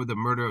 long before the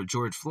murder of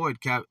George Floyd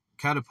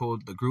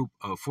catapulted the group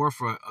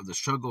forefront of the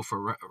struggle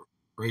for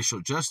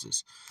racial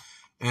justice.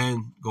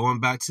 And going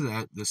back to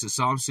that, this is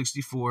Psalm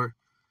 64:5.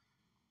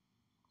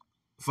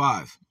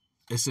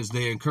 It says,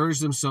 they encourage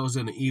themselves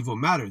in an evil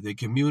matter. They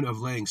commune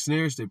of laying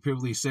snares. They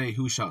privily say,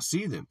 who shall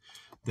see them?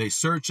 They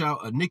search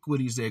out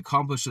iniquities. They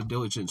accomplish a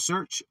diligent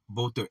search.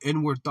 Both their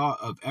inward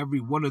thought of every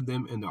one of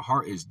them and their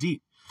heart is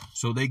deep.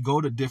 So they go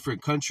to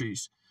different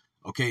countries,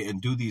 okay,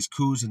 and do these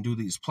coups and do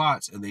these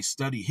plots, and they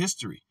study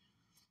history,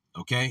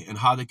 okay, and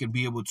how they can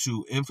be able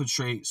to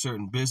infiltrate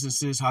certain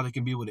businesses, how they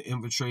can be able to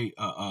infiltrate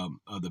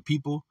the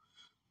people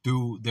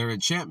through their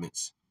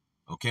enchantments.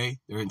 Okay,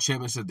 they're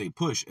enchantments that they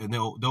push, and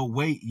they'll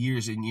wait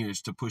years and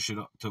years to push it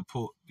up, to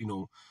pull,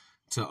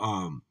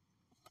 to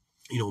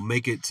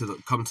make it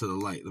come to the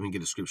light. Let me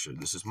get a scripture.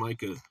 This is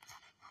Micah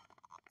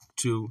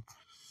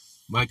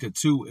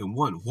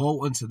 2:1.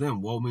 Woe unto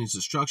them! Woe means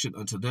destruction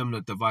unto them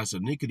that devise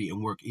iniquity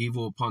and work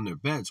evil upon their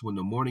beds. When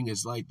the morning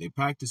is light, they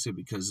practice it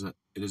because it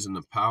is in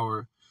the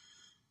power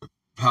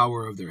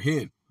of their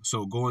hand.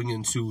 So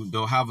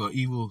they'll have an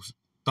evil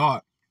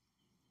thought.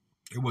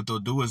 And what they'll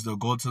do is they'll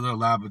go to their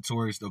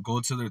laboratories, they'll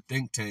go to their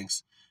think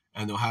tanks,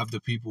 and they'll have the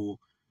people,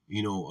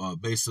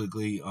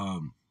 basically,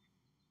 throw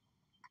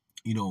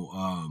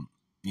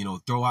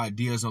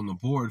ideas on the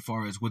board as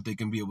far as what they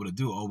can be able to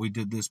do. Oh, we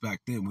did this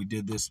back then. We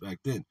did this back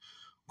then.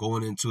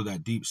 Going into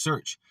that deep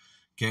search.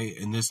 Okay.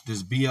 And this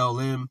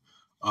BLM,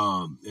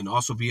 and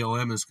also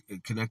BLM is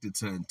connected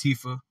to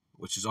Antifa,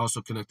 which is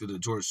also connected to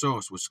George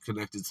Soros, which is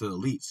connected to the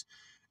elites.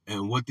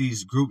 And what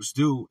these groups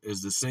do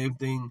is the same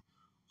thing.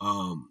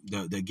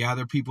 They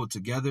gather people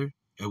together,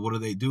 and what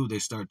do? They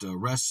start to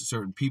arrest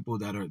certain people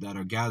that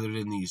are gathered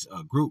in these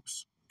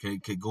groups.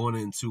 Okay, going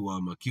into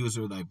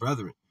accuser thy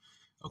brethren.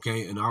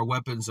 Okay, and our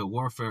weapons of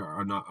warfare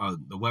are not our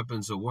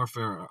weapons of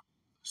warfare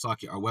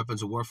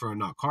are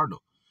not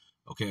carnal.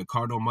 Okay, a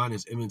carnal mind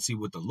is enmity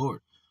with the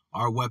Lord.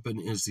 Our weapon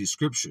is the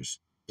scriptures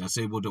that's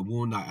able to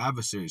wound our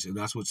adversaries, and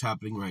that's what's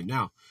happening right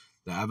now.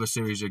 The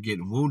adversaries are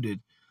getting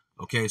wounded.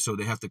 Okay, so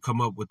they have to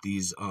come up with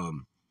these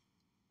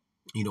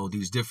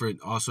these different,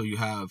 also you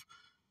have,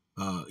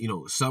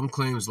 some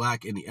claims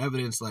lack any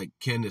evidence, like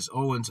Candace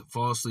Owens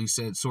falsely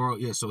said Soros.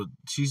 Yeah, so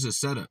she's a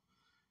setup.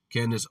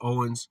 Candace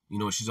Owens,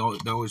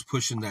 they're always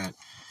pushing that,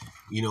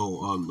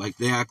 like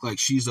they act like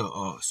she's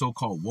a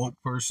so-called woke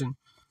person,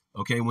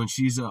 okay, when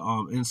she's a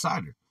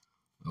insider.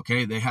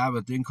 Okay, they have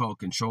a thing called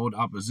controlled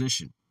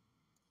opposition,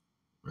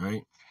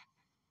 right?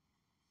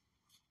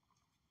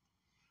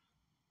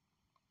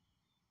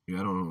 Yeah,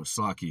 I don't know,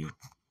 Slacky,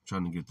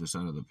 trying to get this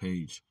out of the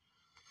page.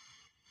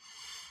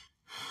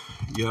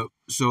 Yep.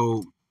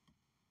 So,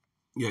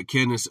 yeah,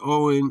 Candace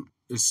Owen.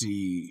 Let's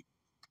see.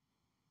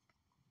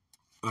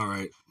 All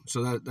right.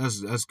 So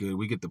that's good.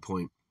 We get the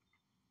point.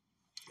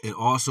 And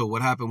also,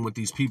 what happened with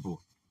these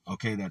people?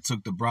 Okay, that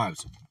took the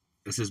bribes.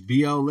 It says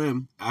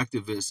BLM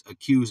activists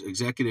accuse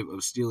executive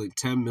of stealing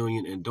 $10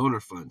 million in donor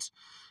funds.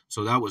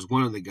 So that was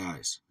one of the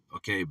guys.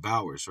 Okay,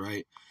 Bowers,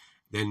 right?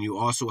 Then you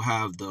also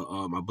have the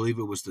I believe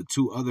it was the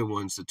two other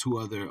woman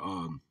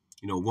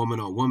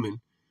on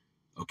woman.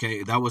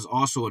 Okay, that was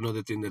also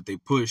another thing that they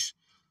pushed.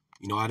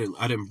 I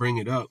didn't bring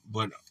it up,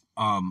 but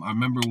I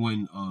remember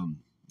when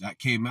that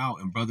came out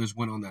and brothers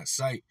went on that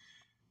site,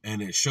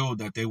 and it showed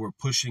that they were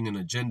pushing an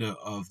agenda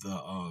of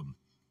the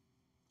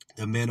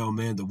man on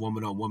man, the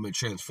woman on woman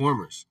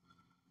transformers.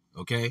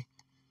 Okay,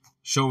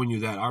 showing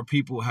you that our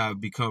people have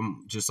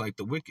become just like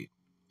the wicked,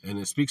 and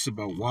it speaks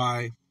about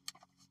why.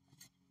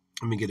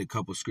 Let me get a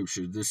couple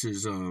scriptures. This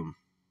is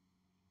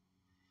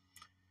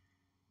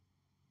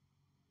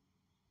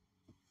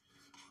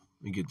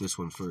Let me get this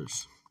one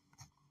first.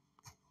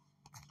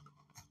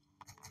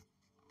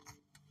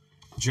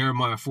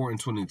 Jeremiah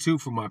 4:22,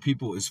 for my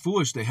people is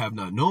foolish, they have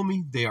not known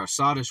me. They are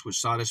sottish, which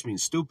sottish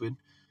means stupid.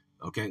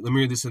 Okay, let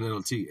me read this in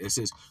NLT. It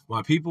says,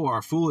 my people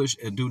are foolish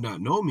and do not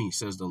know me,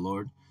 says the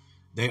Lord.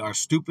 They are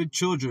stupid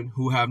children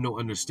who have no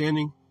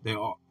understanding. They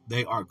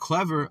are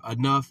clever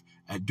enough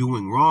at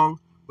doing wrong,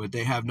 but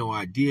they have no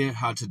idea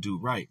how to do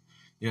right.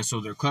 Yeah, so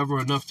they're clever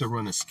enough to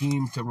run a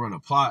scheme, to run a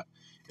plot,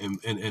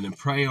 and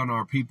prey on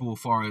our people, as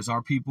far as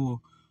our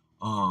people,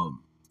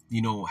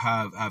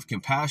 have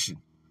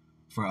compassion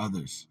for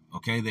others.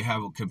 Okay, they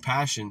have a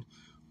compassion,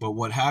 but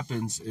what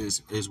happens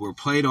is we're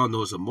played on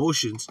those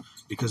emotions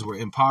because we're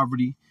in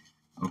poverty.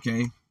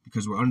 Okay,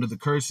 because we're under the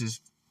curses,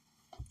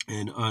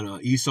 and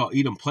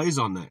Edom plays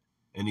on that,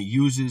 and he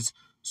uses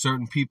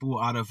certain people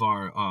out of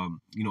our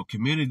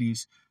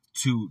communities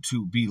to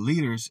be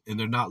leaders, and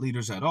they're not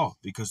leaders at all,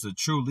 because the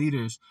true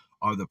leaders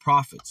are the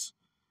prophets.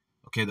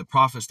 Okay, the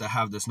prophets that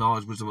have this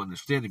knowledge, wisdom,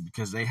 understanding,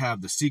 because they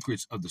have the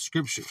secrets of the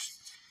scriptures.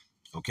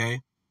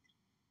 Okay,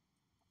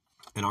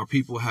 and our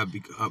people have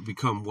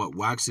become what,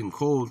 waxing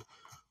cold,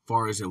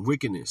 far as in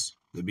wickedness.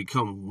 They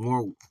become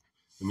more.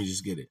 Let me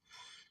just get it.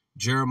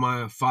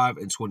 Jeremiah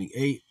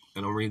 5:28,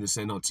 and I'm reading this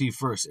NLT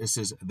first. It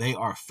says, they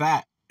are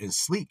fat and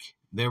sleek.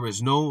 There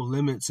is no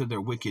limit to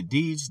their wicked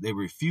deeds. They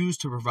refuse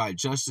to provide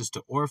justice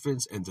to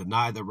orphans and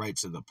deny the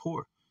rights of the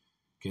poor.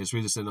 Okay, let's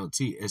read this in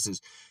NLT. It says,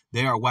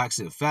 they are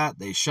waxing fat,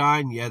 they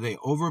shine, yeah, they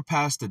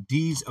overpass the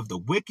deeds of the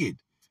wicked.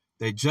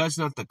 They judge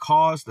not the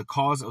cause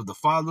of the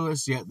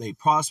fatherless, yet they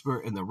prosper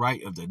in the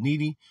right of the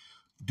needy.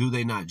 Do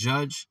they not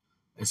judge?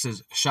 It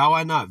says, shall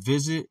I not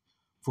visit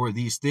for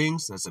these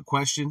things? That's a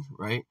question,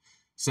 right?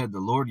 Said the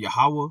Lord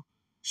Yahweh.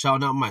 Shall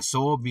not my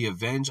soul be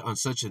avenged on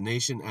such a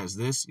nation as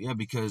this? Yeah,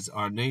 because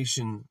our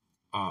nation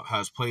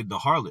has played the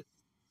harlot.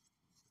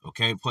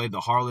 Okay, played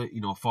the harlot,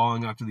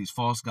 falling after these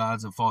false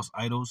gods and false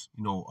idols,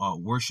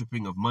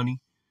 worshiping of money,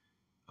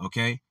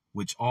 okay,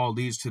 which all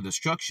leads to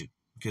destruction.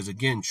 Because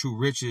again, true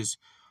riches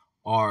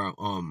are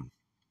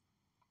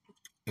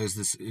as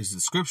this is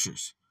the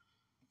scriptures.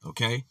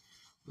 Okay,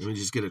 let me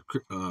just get a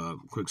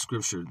quick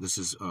scripture. This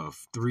is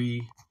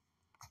 3.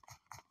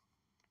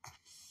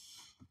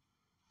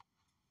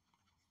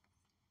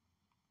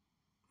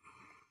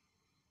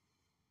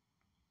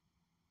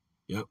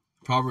 Yep.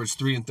 Proverbs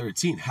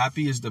 3:13.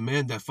 Happy is the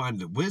man that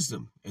findeth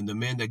wisdom, and the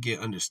man that get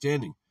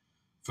understanding.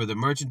 For the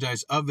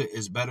merchandise of it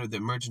is better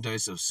than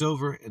merchandise of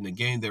silver, and the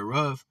gain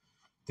thereof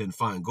than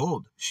fine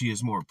gold. She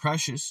is more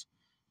precious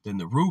than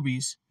the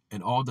rubies,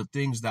 and all the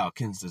things thou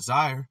canst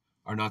desire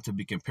are not to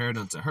be compared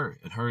unto her.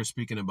 And her is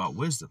speaking about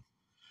wisdom.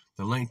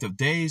 The length of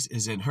days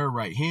is in her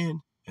right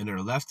hand, and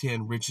her left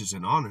hand riches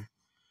and honor.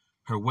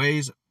 Her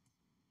ways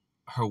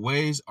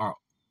are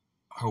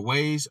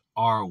ways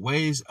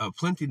of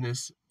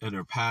plenteousness, and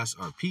her paths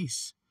are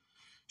peace.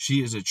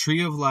 She is a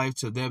tree of life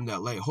to them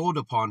that lay hold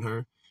upon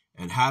her,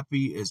 and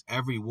happy is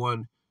every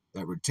one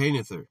that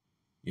retaineth her.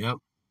 Yep.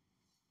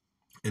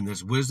 And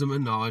this wisdom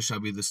and knowledge shall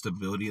be the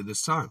stability of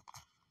this time.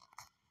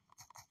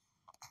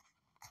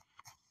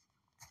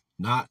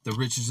 Not the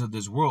riches of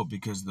this world,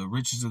 because the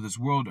riches of this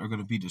world are going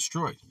to be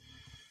destroyed.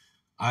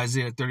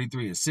 Isaiah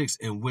 33:6,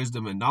 and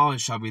wisdom and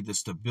knowledge shall be the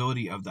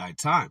stability of thy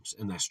times,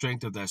 and the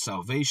strength of thy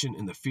salvation,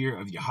 and the fear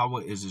of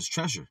Yahweh is his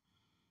treasure.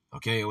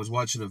 Okay, I was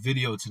watching a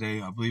video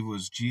today, I believe it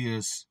was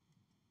GMS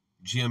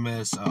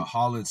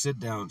Holland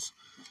sit-downs,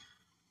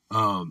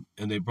 and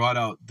they brought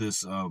out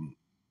this,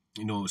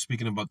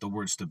 speaking about the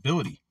word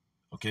stability,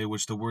 okay,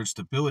 which the word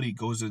stability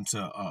goes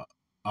into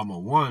Amma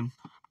 1.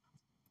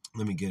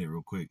 Let me get it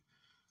real quick.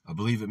 I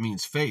believe it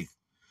means faith.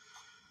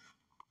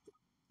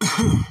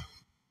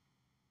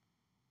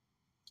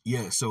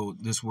 Yeah, so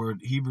this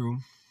word Hebrew.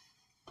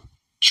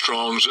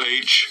 Strong's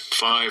H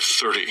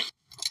 530.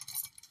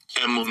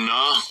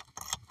 Emunah.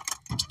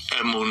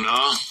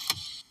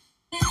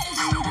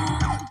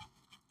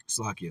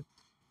 Slakia.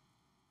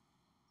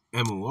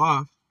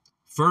 Emuah,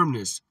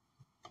 firmness,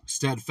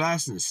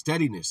 steadfastness,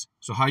 steadiness.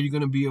 So how are you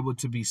going to be able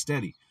to be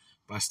steady?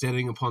 By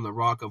standing upon the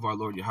rock of our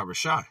Lord Yahweh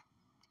Shai.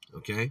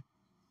 Okay?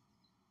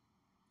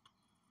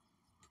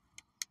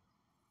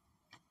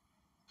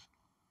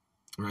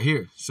 Right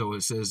here. So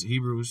it says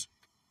Hebrews.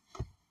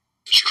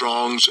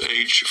 Strong's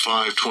H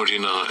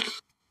 529.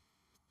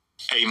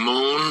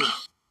 Amun.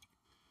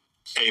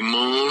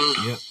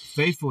 Yep.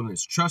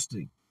 Faithfulness,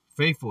 trusting,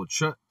 faithful,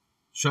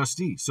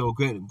 trustee. So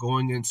again,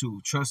 going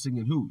into trusting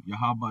in who?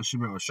 Yahweh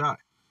Shemar Shai.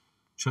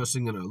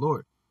 Trusting in our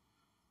Lord.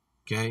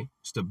 Okay?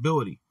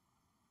 Stability.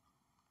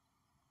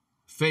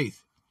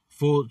 Faith.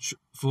 Full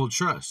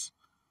trust.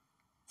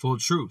 Full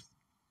truth.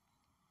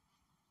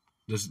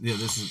 This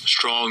is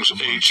Strong's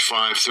H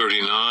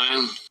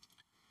 539.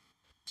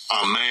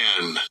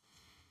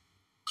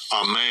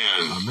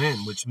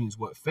 Amen, which means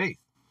what? Faith.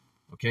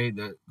 Okay,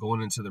 that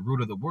going into the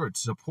root of the word,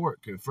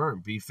 support,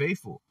 confirm, be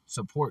faithful,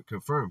 support,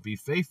 confirm, be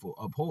faithful,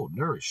 uphold,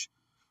 nourish,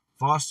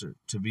 foster,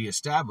 to be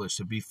established,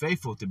 to be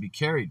faithful, to be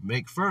carried,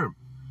 make firm.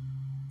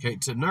 Okay,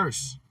 to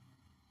nurse.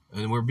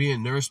 And we're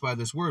being nourished by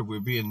this word. We're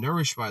being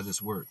nourished by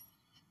this word.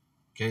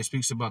 Okay, it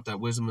speaks about that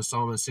wisdom of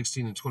Solomon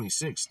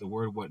 16:26. The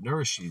word what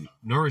nourish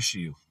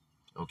you.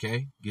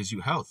 Okay, gives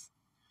you health.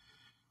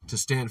 To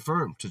stand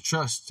firm, to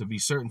trust, to be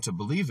certain, to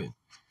believe in.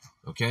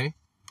 Okay?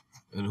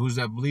 And who's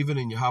that believing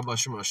in Yahweh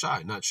Shema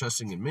Shai, not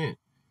trusting in man?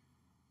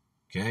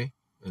 Okay?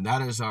 And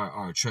that is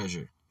our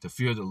treasure, to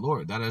fear the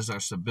Lord. That is our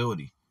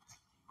stability.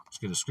 Let's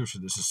get a scripture.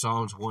 This is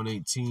Psalms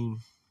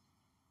 118.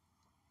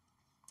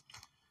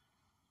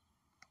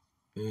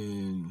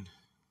 And,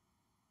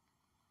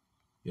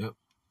 yep.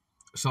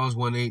 Psalms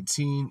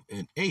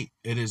 118:8.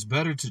 It is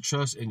better to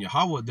trust in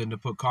Yahweh than to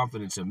put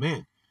confidence in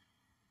man.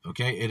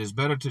 Okay? It is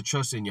better to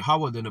trust in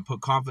Yahweh than to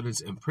put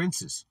confidence in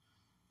princes.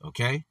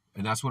 Okay?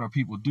 And that's what our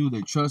people do.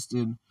 They trust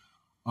in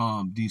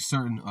these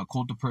certain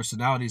cult of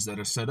personalities that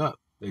are set up.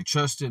 They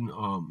trust in,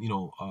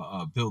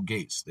 Bill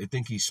Gates. They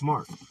think he's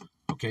smart.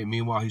 Okay?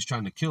 Meanwhile, he's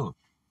trying to kill him.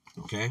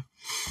 Okay?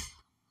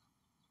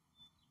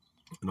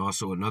 And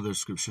also another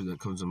scripture that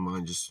comes to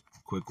mind, just a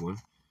quick one.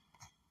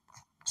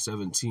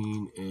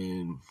 17,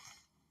 and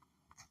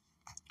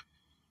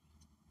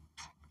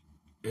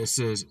it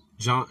says,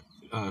 Jeremiah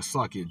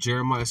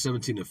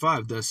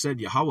 17:5, thus said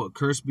Yahweh,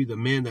 cursed be the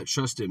man that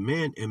trusteth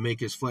man and make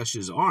his flesh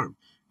his arm,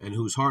 and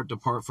whose heart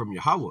depart from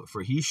Yahweh,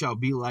 for he shall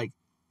be like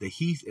the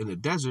heath in the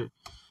desert.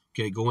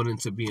 Okay, going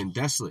into being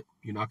desolate.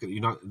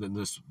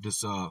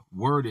 This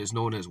word is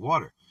known as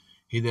water.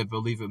 He that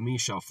believeth me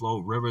shall flow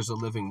rivers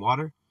of living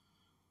water.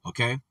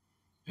 Okay,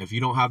 If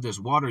you don't have this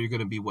water, you're going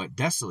to be what?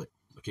 Desolate.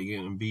 Okay, you're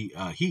going to be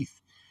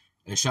heath,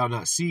 and shall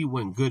not see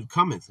when good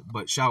cometh,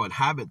 but shall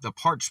inhabit the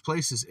parched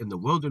places in the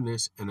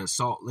wilderness and a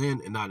salt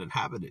land and not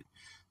inhabited.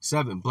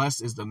 7,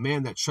 blessed is the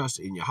man that trusts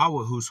in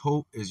Yahweh, whose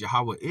hope is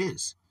Yahweh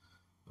is.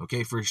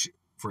 Okay,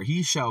 for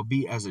he shall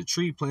be as a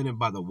tree planted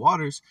by the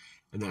waters,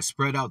 and that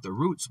spread out the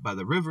roots by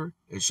the river,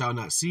 and shall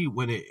not see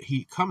when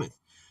heat cometh.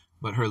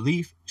 But her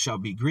leaf shall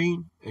be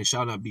green, and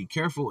shall not be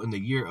careful in the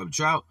year of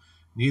drought,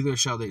 neither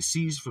shall they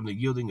cease from the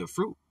yielding of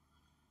fruit.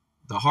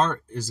 The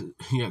heart is,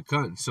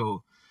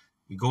 so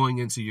going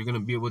into, you're going to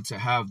be able to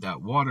have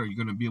that water, you're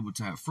going to be able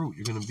to have fruit,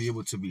 you're going to be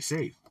able to be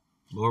saved.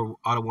 Lord,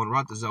 out of one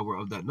Ratazal were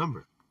of that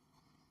number.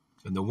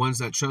 And the ones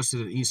that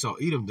trusted in Esau,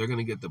 Edom, they're going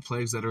to get the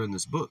plagues that are in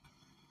this book.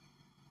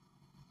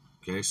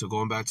 Okay, so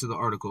going back to the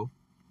article.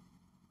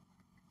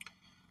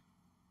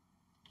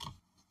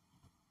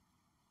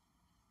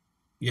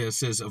 Yeah, it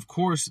says, of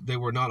course, they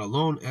were not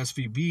alone.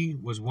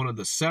 SVB was one of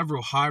the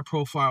several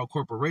high-profile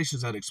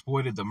corporations that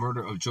exploited the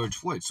murder of George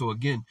Floyd. So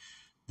again,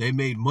 they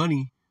made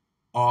money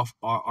off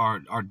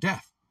our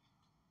death.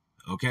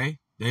 Okay?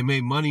 They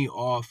made money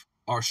off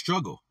our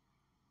struggle,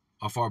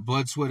 off our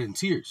blood, sweat, and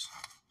tears.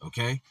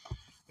 Okay?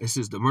 It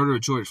says the murder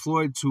of George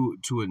Floyd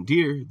to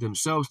endear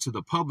themselves to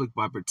the public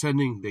by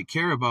pretending they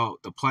care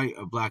about the plight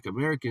of Black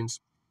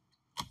Americans,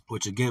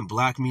 which again,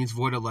 Black means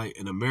void of light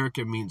and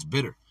American means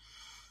bitter.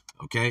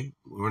 Okay,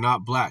 we're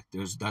not Black.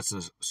 That's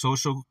a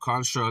social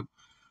construct,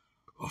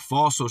 a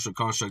false social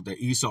construct that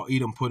Esau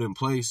Edom put in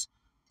place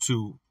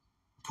to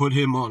put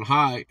him on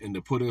high and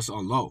to put us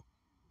on low.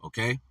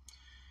 Okay,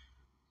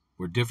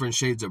 we're different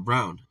shades of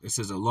brown. It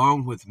says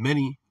along with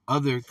many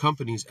other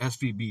companies,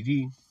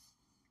 SVBD.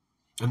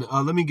 And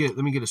let me get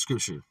a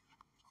scripture.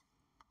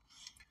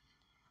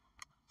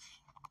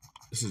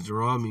 This is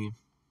Deuteronomy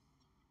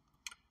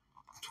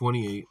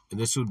 28, and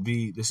this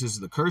is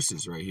the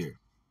curses right here.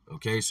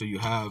 Okay, so you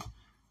have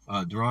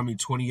Deuteronomy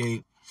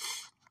 28,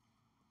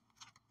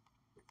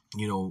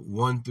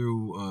 1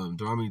 through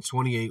Deuteronomy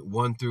 28,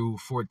 1 through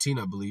 14,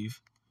 I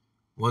believe.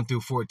 1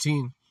 through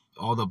 14,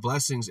 all the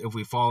blessings if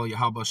we follow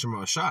Yahweh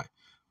Shema Shai.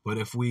 But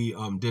if we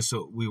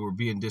we were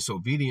being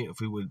disobedient, if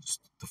we would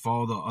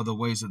follow the other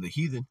ways of the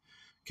heathen,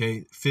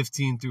 okay,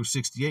 15 through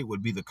 68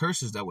 would be the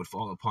curses that would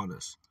fall upon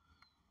us.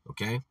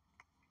 Okay.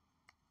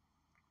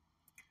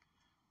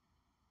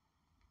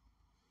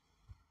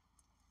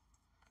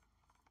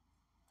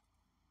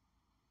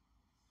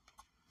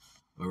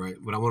 All right,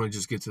 but I want to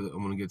just get to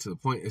the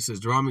point. It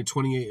says Deuteronomy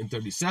 28 and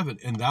 37,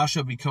 and thou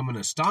shalt become an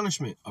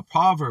astonishment, a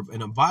proverb,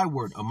 and a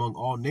byword among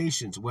all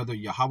nations, whether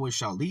Yahweh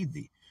shall lead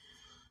thee.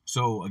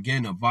 So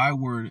again, a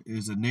byword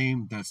is a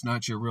name that's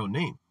not your real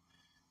name.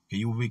 Okay,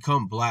 you will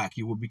become Black,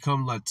 you will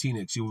become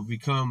Latinx, you will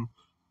become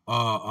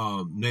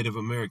Native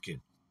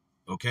American.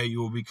 Okay,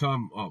 you will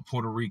become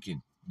Puerto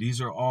Rican.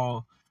 These are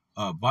all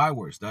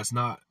bywords.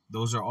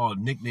 Those are all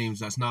nicknames.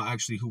 That's not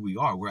actually who we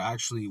are. We're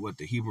actually what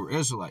the Hebrew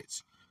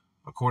Israelites,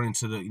 according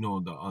to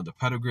the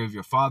pedigree of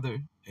your father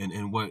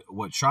and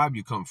what tribe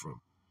you come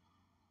from.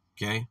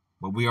 Okay,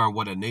 but we are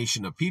what a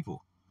nation of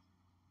people.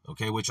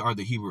 Okay, which are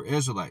the Hebrew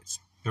Israelites.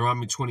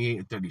 Deuteronomy 28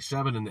 and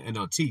 37 in the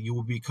NLT. You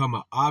will become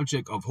an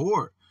object of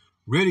horror,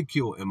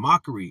 ridicule, and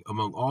mockery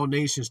among all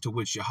nations to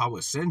which Yahweh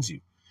sends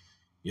you.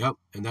 Yep,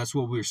 and that's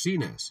what we're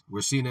seen as.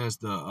 We're seen as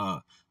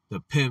the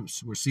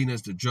pimps. We're seen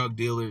as the drug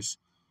dealers.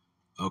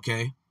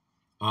 Okay,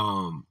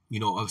 of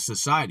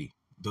society,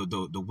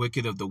 the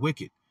wicked of the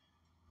wicked.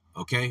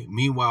 Okay.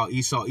 Meanwhile,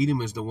 Esau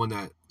Edom is the one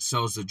that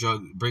sells the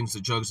drug, brings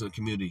the drugs in the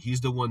community.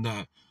 He's the one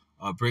that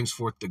brings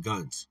forth the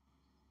guns.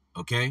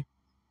 Okay,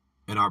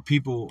 and our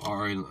people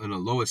are in a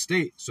low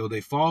estate, so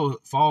they follow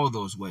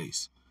those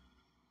ways.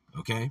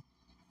 Okay.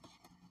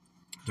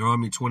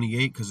 Deuteronomy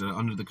 28, because they're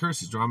under the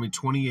curses. Deuteronomy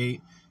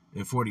 28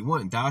 and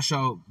 41. Thou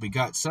shalt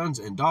begot sons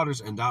and daughters,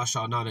 and thou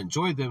shalt not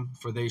enjoy them,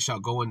 for they shall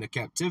go into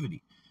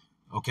captivity.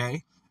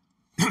 Okay,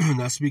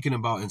 that's speaking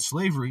about in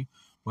slavery,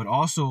 but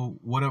also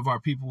what of our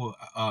people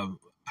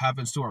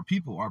happens to our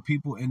people. Our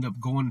people end up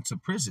going into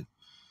prison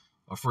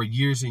for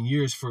years and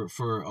years for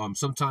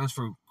sometimes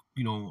for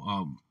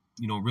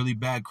really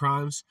bad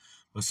crimes,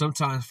 but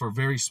sometimes for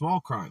very small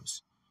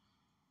crimes.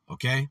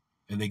 Okay,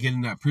 and they get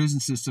in that prison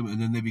system,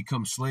 and then they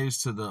become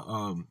slaves to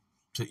the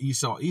to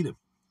Esau Edom.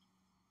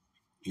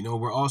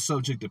 We're all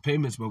subject to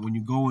payments, but when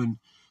you go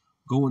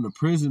into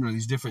prison or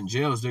these different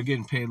jails, they're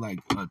getting paid like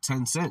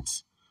 10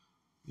 cents,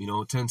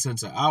 10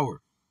 cents an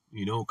hour,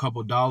 a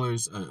couple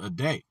dollars a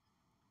day.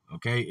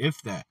 Okay,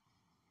 if that.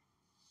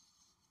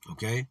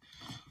 Okay.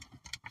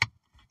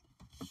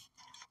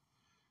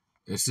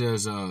 It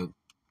says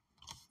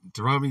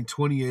Deuteronomy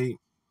 28.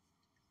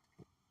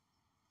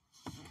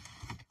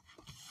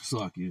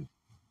 Slack you.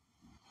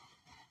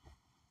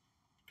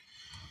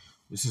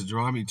 This is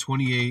Deuteronomy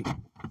 28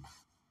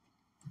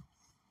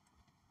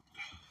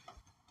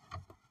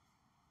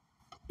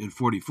 and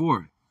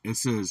 44. It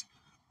says,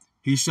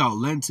 he shall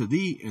lend to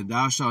thee, and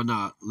thou shalt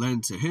not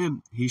lend to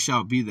him. He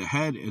shall be the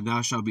head, and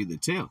thou shalt be the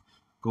tail.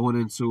 Going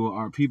into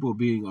our people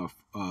being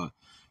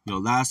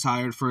last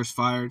hired, first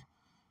fired.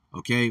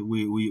 Okay,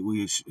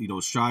 we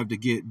strive to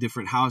get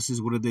different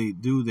houses. What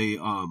do? They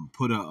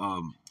put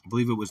I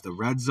believe it was the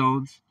red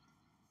zones,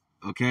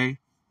 okay,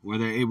 where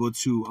they're able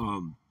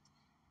to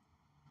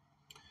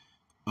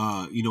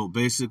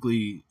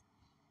basically,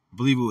 I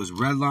believe it was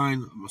red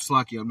line.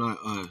 Slacky, I'm not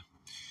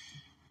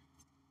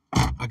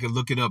I could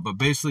look it up, but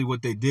basically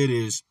what they did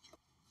is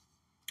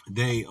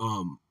they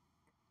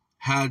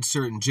had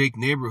certain Jake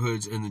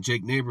neighborhoods, and the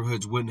Jake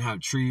neighborhoods wouldn't have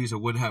trees or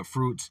wouldn't have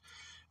fruits,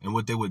 and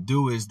what they would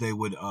do is they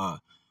would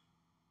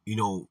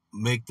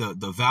make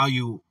the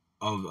value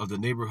of the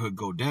neighborhood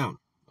go down.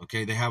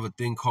 Okay, they have a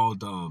thing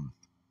called a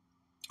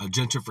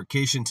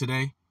gentrification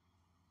today.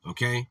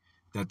 Okay,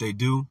 that they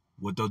do.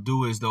 What they'll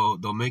do is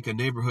they'll make a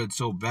neighborhood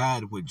so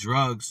bad with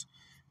drugs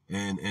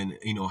and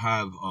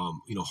have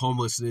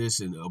homelessness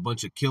and a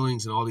bunch of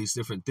killings and all these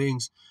different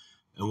things.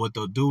 And what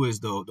they'll do is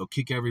they'll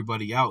kick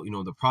everybody out.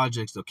 The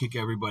projects, they'll kick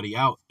everybody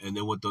out, and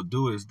then what they'll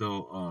do is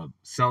they'll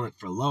sell it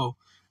for low,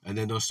 and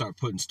then they'll start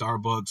putting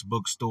Starbucks,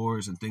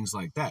 bookstores, and things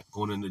like that,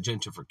 going into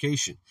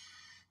gentrification.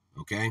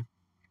 Okay.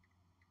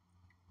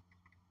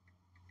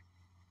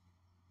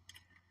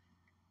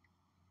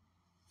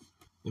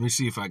 Let me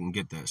see if I can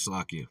get that,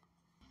 Slakia.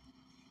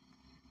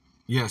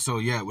 Yeah, so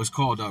it was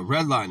called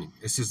redlining.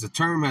 It says the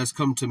term has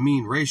come to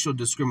mean racial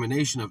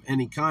discrimination of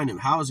any kind in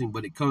housing,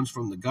 but it comes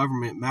from the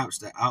government maps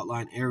that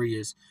outline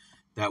areas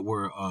that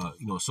were,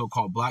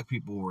 so-called black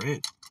people were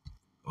in.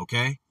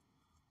 Okay,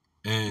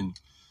 and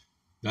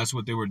that's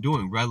what they were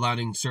doing,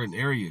 redlining certain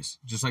areas,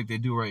 just like they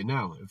do right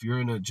now. If you're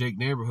in a Jake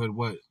neighborhood,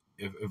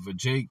 if a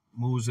Jake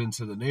moves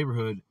into the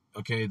neighborhood,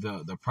 okay,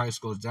 the price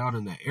goes down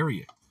in that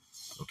area.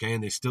 Okay,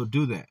 and they still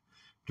do that.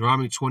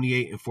 Deuteronomy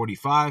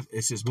 28:45,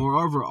 it says,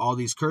 moreover, all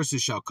these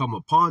curses shall come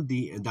upon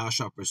thee, and thou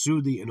shalt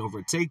pursue thee and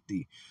overtake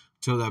thee,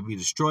 till thou be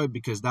destroyed,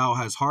 because thou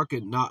hast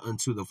hearkened not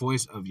unto the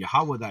voice of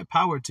Yahweh thy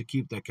power to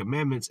keep thy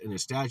commandments and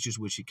his statutes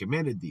which he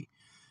commanded thee.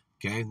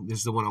 Okay, this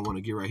is the one I want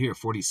to get right here,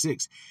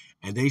 46.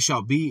 And they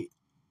shall be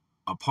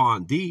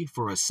upon thee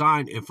for a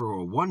sign and for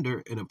a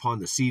wonder, and upon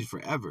the seed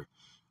forever.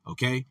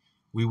 Okay,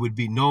 we would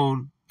be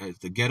known as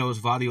the ghettos,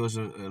 vadios,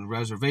 and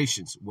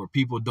reservations, where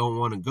people don't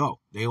want to go.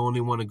 They only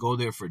want to go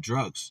there for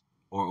drugs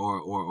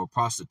or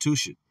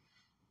prostitution.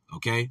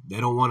 Okay,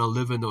 they don't want to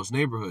live in those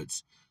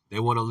neighborhoods.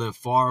 They want to live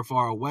far,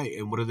 far away.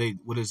 And what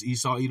does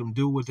Esau Edom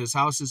do with his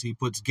houses? He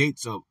puts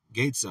gates up.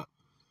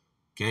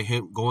 Okay,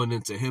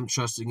 him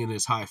trusting in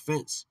his high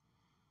fence.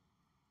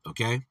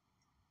 Okay,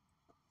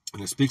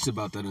 and it speaks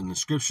about that in the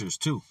scriptures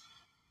too.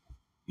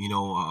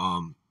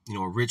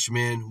 A rich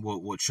man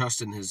will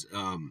trust in his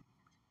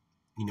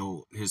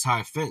his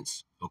high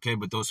fence. Okay,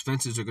 but those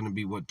fences are going to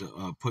be what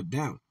to put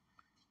down.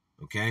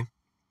 Okay,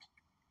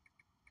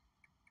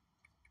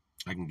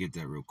 I can get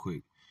that real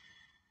quick.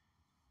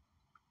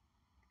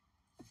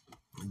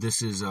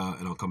 This is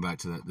and I'll come back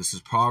to that. This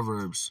is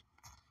Proverbs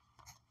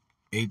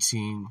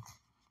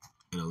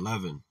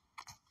 18:11.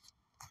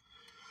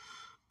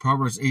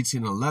 Proverbs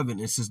 18:11.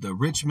 It says, the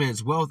rich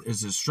man's wealth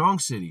is his strong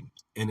city,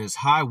 and his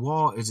high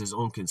wall is his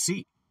own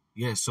conceit.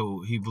 Yeah,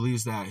 so he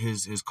believes that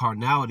his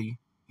carnality,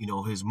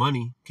 his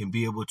money, can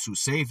be able to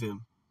save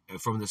him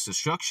from this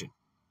destruction.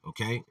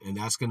 Okay, and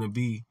that's going to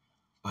be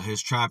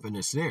his trap and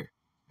his snare.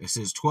 It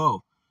says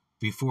 12,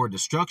 before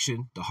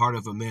destruction the heart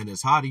of a man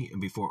is haughty,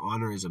 and before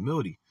honor is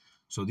humility.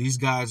 So these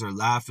guys are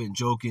laughing,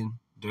 joking.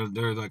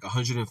 They're like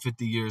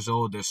 150 years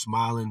old. They're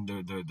smiling.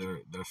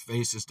 Their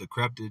face is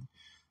decrepit.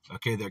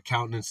 Okay, their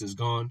countenance is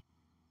gone.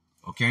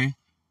 Okay,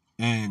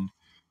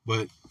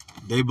 but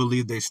they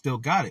believe they still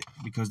got it,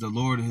 because the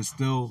Lord has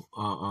still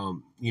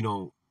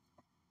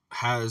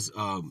has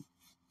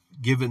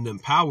given them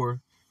power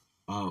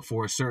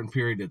for a certain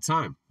period of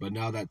time. But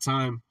now that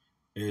time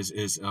is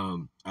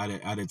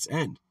at its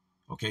end.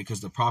 Okay,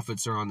 because the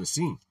prophets are on the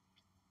scene.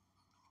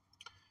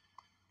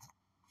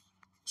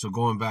 So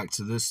going back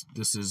to this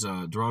is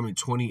Deuteronomy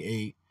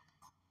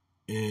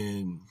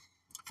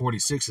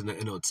 28:46 in the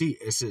NLT.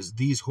 It says,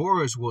 these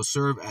horrors will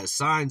serve as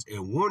signs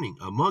and warning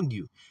among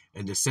you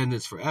and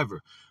descendants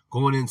forever.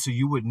 Going into,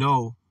 you would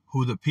know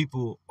who the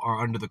people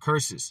are under the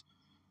curses.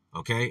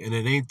 Okay, and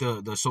it ain't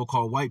the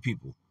so-called white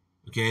people.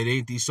 Okay, it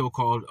ain't these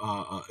so-called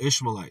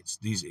Ishmaelites,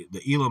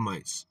 the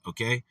Elamites.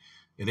 Okay,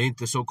 it ain't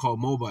the so-called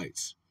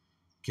Moabites.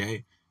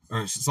 Okay,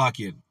 or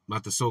Slakian,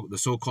 not the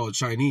so-called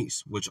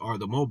Chinese, which are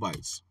the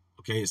Moabites.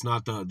 Okay, it's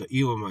not the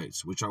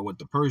Elamites, which are what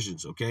the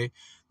Persians. Okay,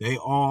 they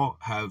all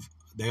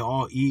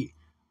eat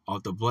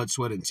out the blood,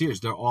 sweat, and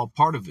tears. They're all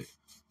part of it.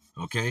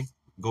 Okay,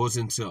 goes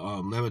into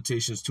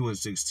Lamentations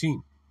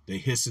 2:16. They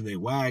hiss and they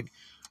wag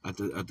at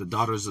the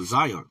daughters of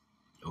Zion.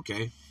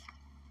 Okay,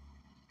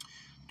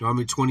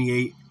 Deuteronomy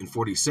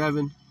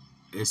 28:47.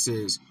 It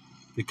says,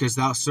 because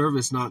thou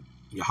servest not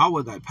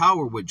Yahweh thy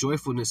power with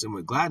joyfulness and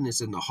with gladness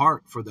in the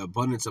heart for the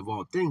abundance of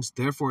all things,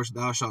 therefore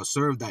thou shalt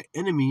serve thy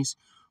enemies,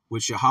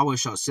 which Yahweh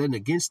shall send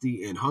against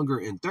thee in hunger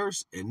and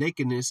thirst and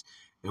nakedness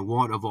and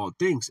want of all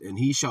things, and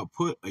he shall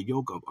put a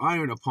yoke of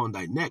iron upon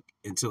thy neck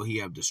until he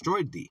have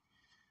destroyed thee.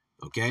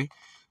 Okay,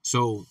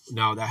 so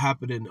now that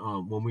happened in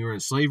when we were in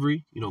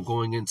slavery,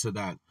 going into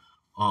that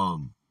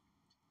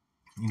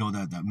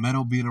that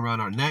metal being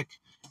around our neck,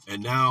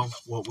 and now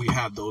what we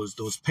have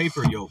those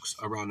paper yokes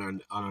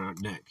around our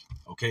neck.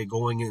 Okay,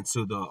 going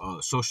into the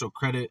social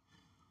credit,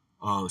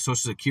 social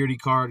security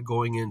card,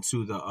 going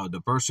into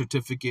the birth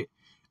certificate,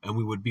 and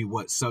we would be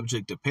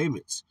subject to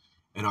payments.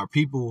 And our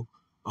people,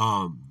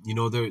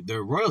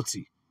 they're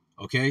royalty.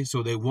 Okay,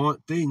 so they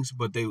want things,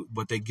 but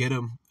they get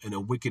them in a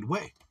wicked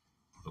way.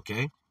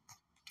 Okay,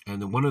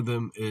 and then one of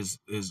them is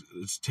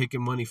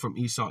taking money from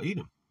Esau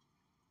Edom.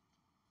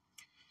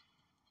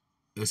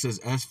 It says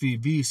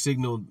SVB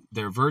signaled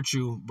their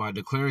virtue by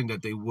declaring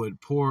that they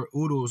would pour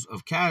oodles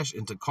of cash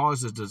into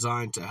causes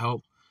designed to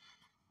help,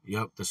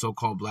 the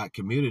so-called black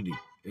community.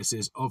 It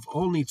says it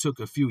only took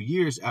a few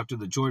years after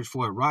the George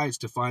Floyd riots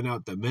to find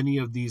out that many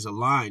of these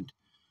aligned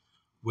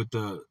with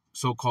the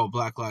so-called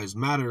Black Lives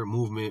Matter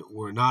movement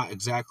were not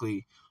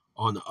exactly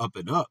on the up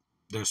and up.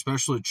 They're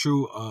especially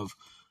true of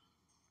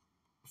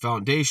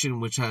Foundation,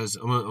 which has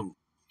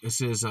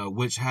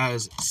which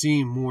has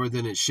seen more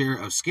than its share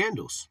of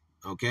scandals.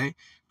 Okay,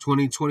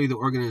 2020, the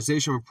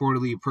organization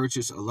reportedly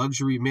purchased a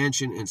luxury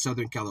mansion in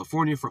Southern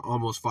California for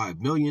almost $5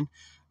 million.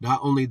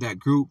 Not only that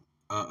group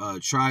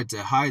tried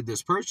to hide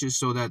this purchase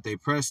so that the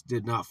press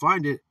did not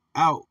find it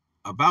out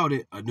about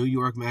it. A New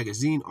York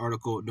Magazine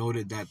article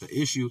noted that the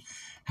issue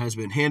has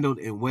been handled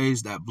in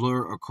ways that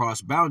blur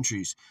across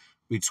boundaries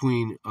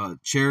between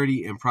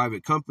charity and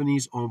private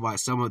companies owned by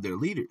some of their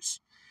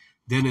leaders.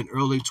 Then in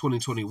early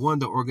 2021,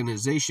 the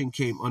organization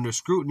came under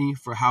scrutiny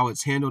for how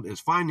it's handled its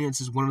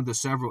finances, one of the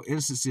several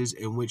instances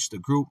in which the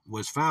group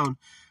was found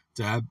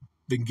to have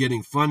been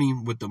getting funny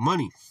with the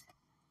money.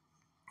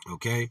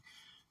 Okay,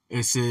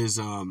 it says,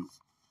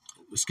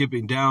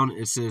 skipping down,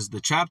 it says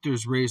the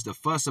chapters raised a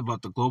fuss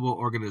about the global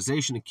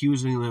organization,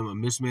 accusing them of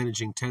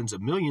mismanaging tens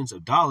of millions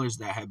of dollars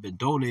that had been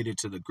donated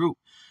to the group.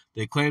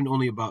 They claimed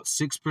only about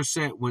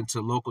 6% went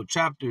to local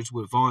chapters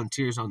with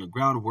volunteers on the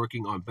ground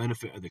working on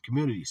benefit of the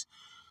communities.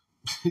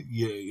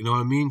 Yeah, you know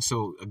what I mean?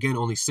 So again,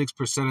 only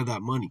 6% of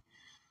that money.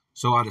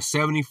 So out of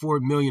 74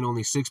 million,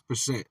 only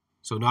 6%.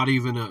 So not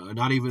even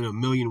a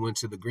million went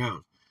to the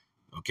ground.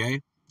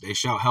 Okay, they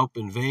shall help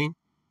in vain.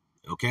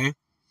 Okay.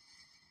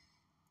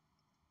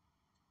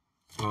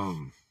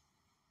 And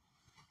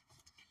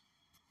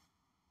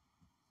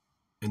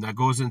that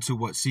goes into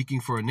what seeking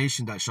for a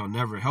nation that shall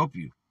never help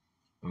you.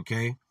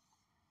 Okay.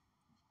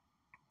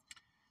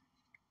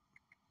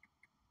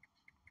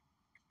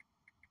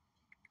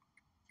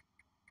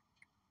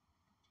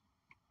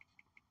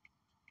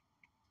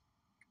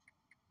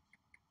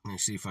 Let me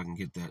see if I can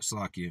get that.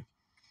 Slakia.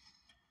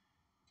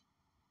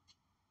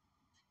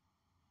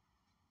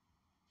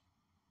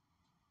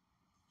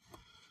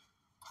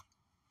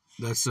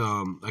 That's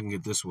I can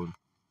get this one.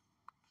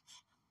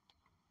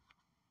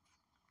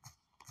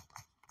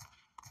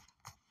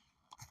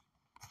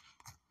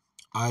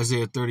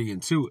 Isaiah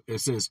 30:2. It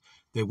says,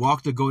 they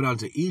walk to go down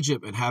to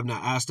Egypt and have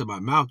not asked of my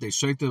mouth. They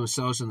strengthen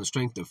themselves in the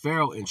strength of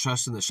Pharaoh and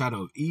trust in the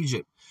shadow of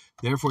Egypt.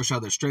 Therefore shall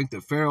the strength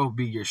of Pharaoh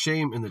be your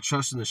shame, and the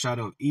trust in the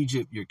shadow of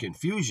Egypt your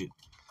confusion.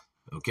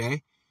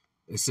 Okay.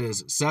 It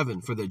says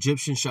 7, for the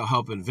Egyptians shall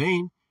help in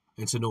vain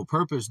and to no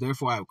purpose.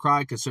 Therefore I have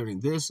cried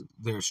concerning this.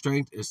 Their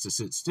strength is to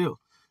sit still.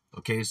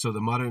 Okay, so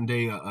the modern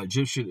day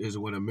Egyptian is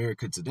what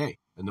America today.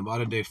 And the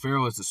modern day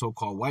Pharaoh is the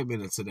so-called white man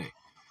of today.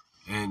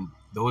 And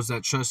those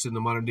that trust in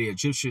the modern day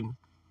Egyptian,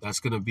 that's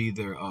going to be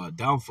their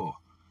downfall.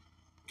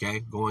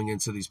 Okay, going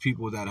into these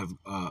people that have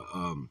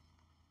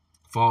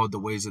followed the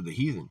ways of the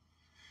heathen.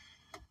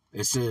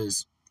 It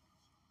says,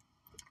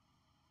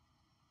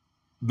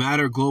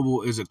 Matter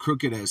Global is a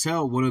crooked as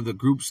hell. One of the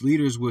group's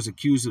leaders was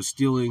accused of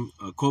stealing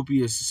a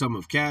copious sum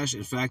of cash.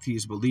 In fact, he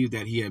is believed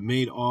that he had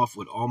made off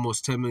with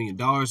almost $10 million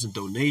in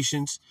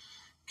donations.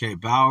 Okay,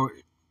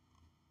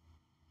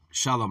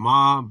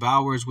 Shalamah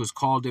Bowers was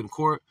called in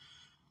court,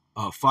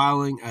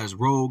 filing as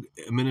rogue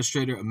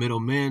administrator, a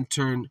middleman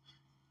turned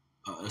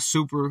a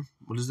super.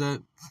 What is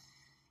that?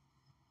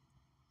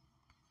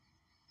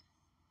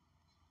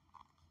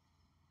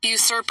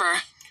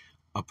 Usurper.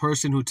 A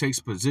person who takes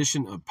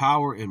position of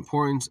power and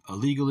importance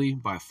illegally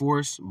by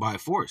force.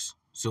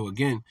 So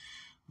again,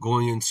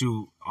 going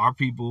into our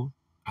people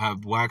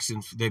have waxed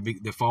and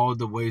they followed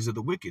the ways of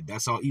the wicked.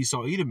 That's how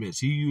Esau Edom is.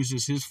 He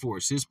uses his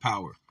force, his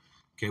power,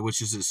 okay,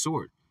 which is his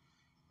sword.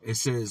 It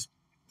says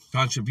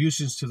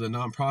contributions to the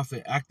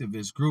nonprofit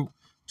activist group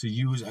to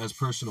use as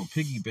personal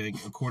piggy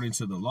bank, according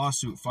to the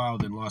lawsuit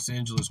filed in Los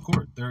Angeles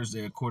court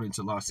Thursday, according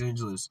to Los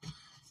Angeles.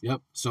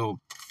 Yep. So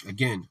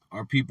again,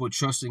 our people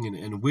trusting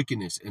in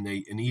wickedness, and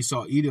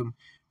Esau Edom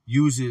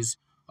uses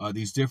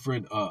these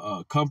different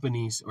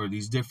companies or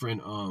these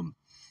different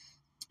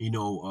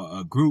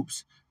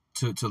groups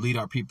to lead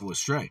our people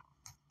astray.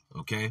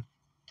 Okay.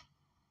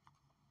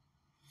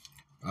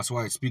 That's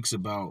why it speaks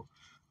about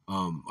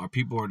our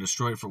people are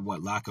destroyed for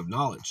what? Lack of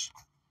knowledge.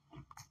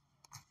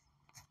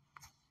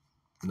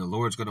 And the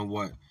Lord's going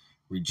to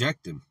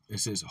reject them. It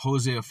says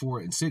Hosea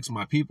 4:6,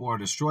 my people are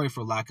destroyed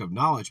for lack of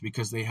knowledge,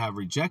 because they have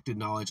rejected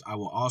knowledge. I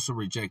will also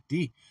reject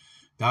thee.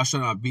 Thou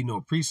shalt not be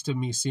no priest to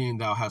me, seeing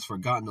thou hast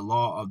forgotten the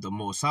law of the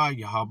Most High.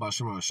 Yahweh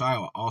Shem Shai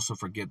will also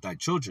forget thy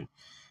children.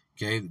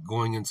 Okay,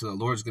 going into the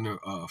Lord's gonna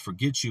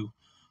forget you.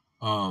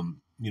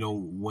 When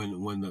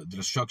the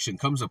destruction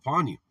comes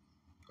upon you.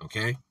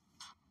 Okay,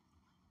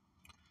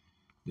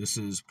 this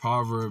is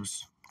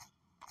Proverbs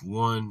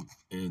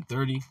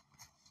 1:30.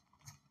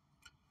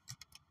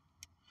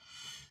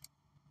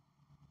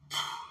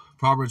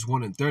 Proverbs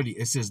 1:30.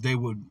 It says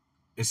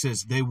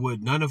they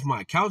would none of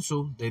my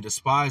counsel, they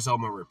despise all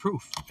my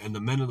reproof. And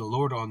the men of the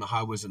Lord are on the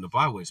highways and the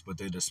byways, but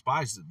they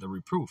despise the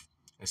reproof.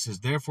 It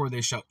says, therefore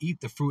they shall eat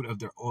the fruit of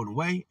their own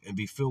way and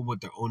be filled with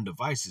their own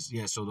devices.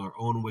 Yeah, so their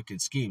own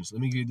wicked schemes. Let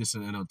me read this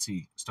in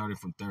NLT, starting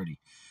from 30.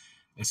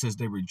 It says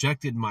they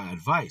rejected my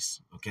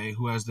advice. Okay,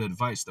 who has the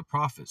advice? The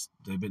prophets.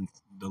 The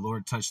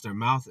Lord touched their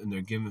mouth, and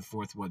they're giving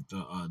forth what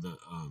the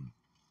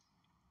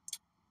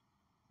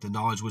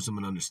knowledge, wisdom,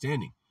 and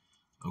understanding.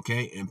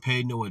 Okay, and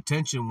paid no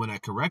attention when I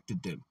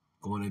corrected them,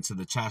 going into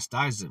the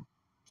chastising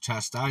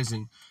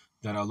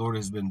that our Lord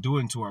has been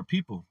doing to our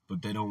people,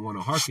 but they don't want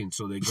to hearken,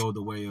 so they go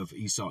the way of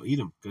Esau,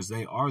 Edom, because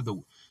they are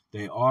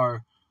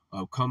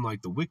come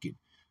like the wicked.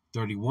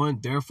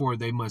 31. Therefore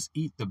they must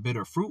eat the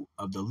bitter fruit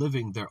of the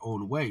living their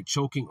own way,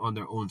 choking on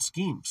their own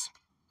schemes.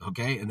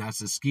 Okay, and that's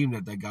the scheme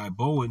that guy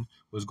Bowen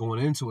was going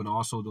into, and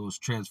also those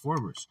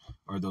transformers,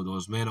 or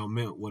those man on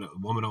man,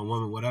 woman on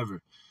woman,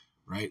 whatever.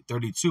 Right.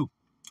 32.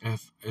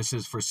 If it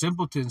says, for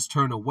simpletons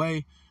turn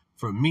away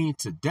from me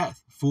to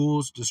death,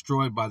 fools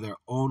destroyed by their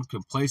own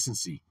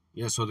complacency.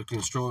 Yeah, so they're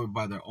destroyed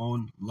by their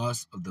own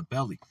lust of the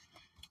belly.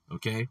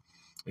 Okay,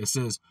 it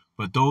says,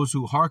 but those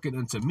who hearken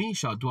unto me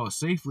shall dwell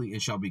safely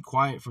and shall be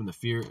quiet from the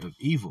fear of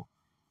evil.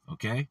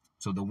 Okay,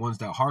 so the ones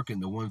that hearken,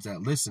 the ones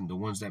that listen, the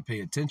ones that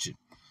pay attention.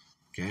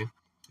 Okay,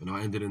 and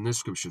I'll end it in this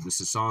scripture. This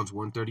is Psalms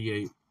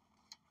 138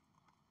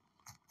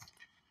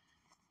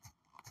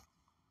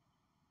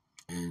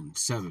 and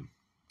 7.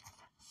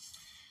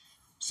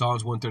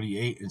 Psalms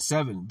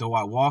 138:7. Though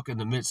I walk in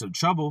the midst of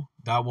trouble,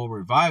 thou wilt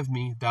revive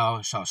me.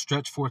 Thou shalt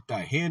stretch forth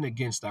thy hand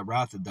against thy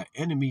wrath of thy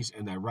enemies,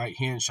 and thy right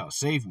hand shall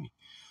save me.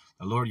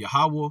 The Lord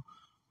Yahweh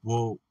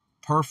will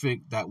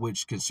perfect that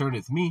which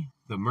concerneth me.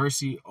 The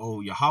mercy,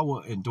 O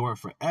Yahweh, endure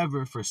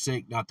forever.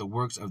 Forsake not the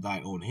works of thy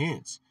own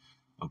hands.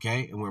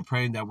 Okay, and we're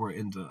praying that we're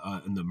in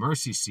the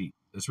mercy seat.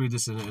 Let's read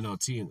this in the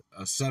NLT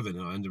 7,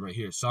 and I'll end it right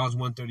here. Psalms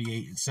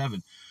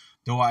 138:7.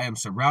 Though I am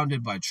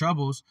surrounded by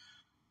troubles,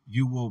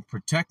 you will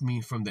protect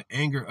me from the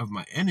anger of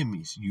my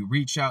enemies. You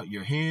reach out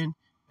your hand,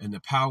 and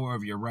the power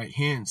of your right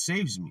hand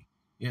saves me.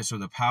 Yeah, so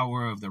the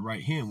power of the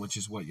right hand, which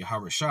is what?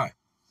 Yahweh Shai.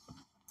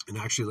 And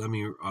actually, let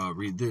me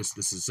read this.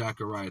 This is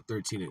Zechariah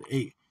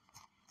 13:8.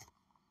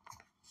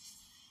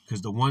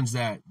 Because the ones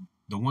that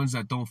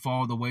don't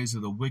follow the ways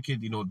of the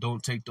wicked,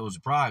 don't take those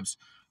bribes,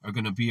 are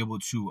going to be able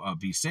to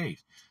be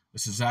saved.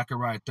 This is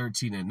Zechariah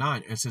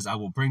 13:9. It says, I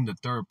will bring the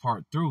third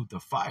part through the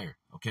fire.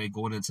 Okay,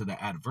 going into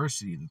the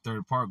adversity. The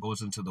third part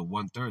goes into the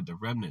 1/3, the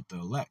remnant, the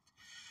elect.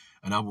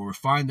 And I will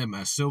refine them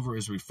as silver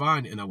is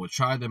refined, and I will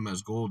try them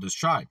as gold is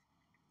tried.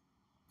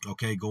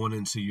 Okay, going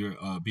into your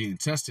being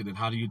tested. And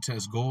how do you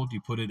test gold?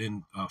 You put it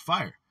in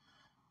fire.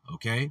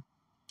 Okay,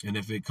 and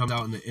if it comes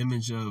out in the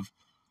image of,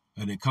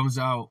 and it comes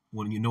out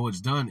when you know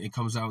it's done, it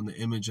comes out in the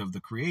image of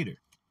the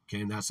Creator.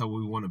 Okay, and that's how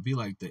we want to be,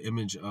 like the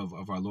image of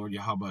our Lord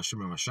Yahweh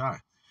Hashem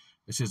Shai.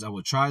 It says, I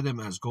will try them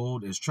as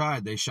gold is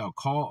tried. They shall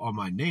call on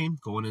my name,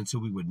 going into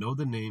we would know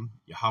the name,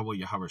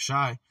 Yahweh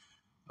Shai.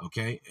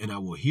 Okay, and I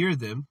will hear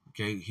them.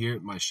 Okay,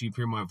 my sheep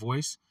hear my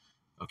voice.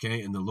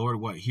 Okay, and the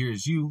Lord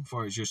hears you as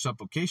far as your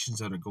supplications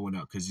that are going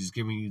out, because he's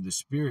giving you the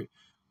spirit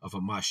of a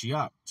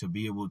Mashiach to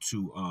be able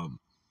to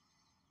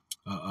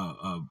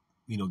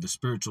the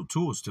spiritual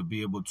tools to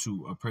be able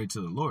to pray to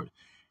the Lord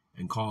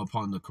and call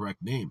upon the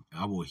correct name.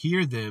 I will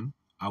hear them.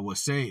 I will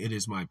say, it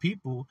is my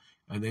people,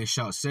 and they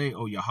shall say,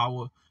 oh,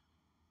 Yahweh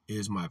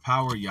is my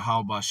power,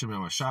 Yahweh Ba'Shem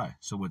Yahushai.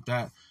 So with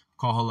that,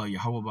 call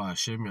Yahweh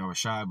Ba'Shem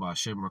Yahushai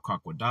Ba'Shem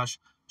Rakak Wadash.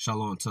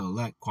 Shalom to the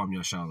elect, Kwam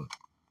Yashala.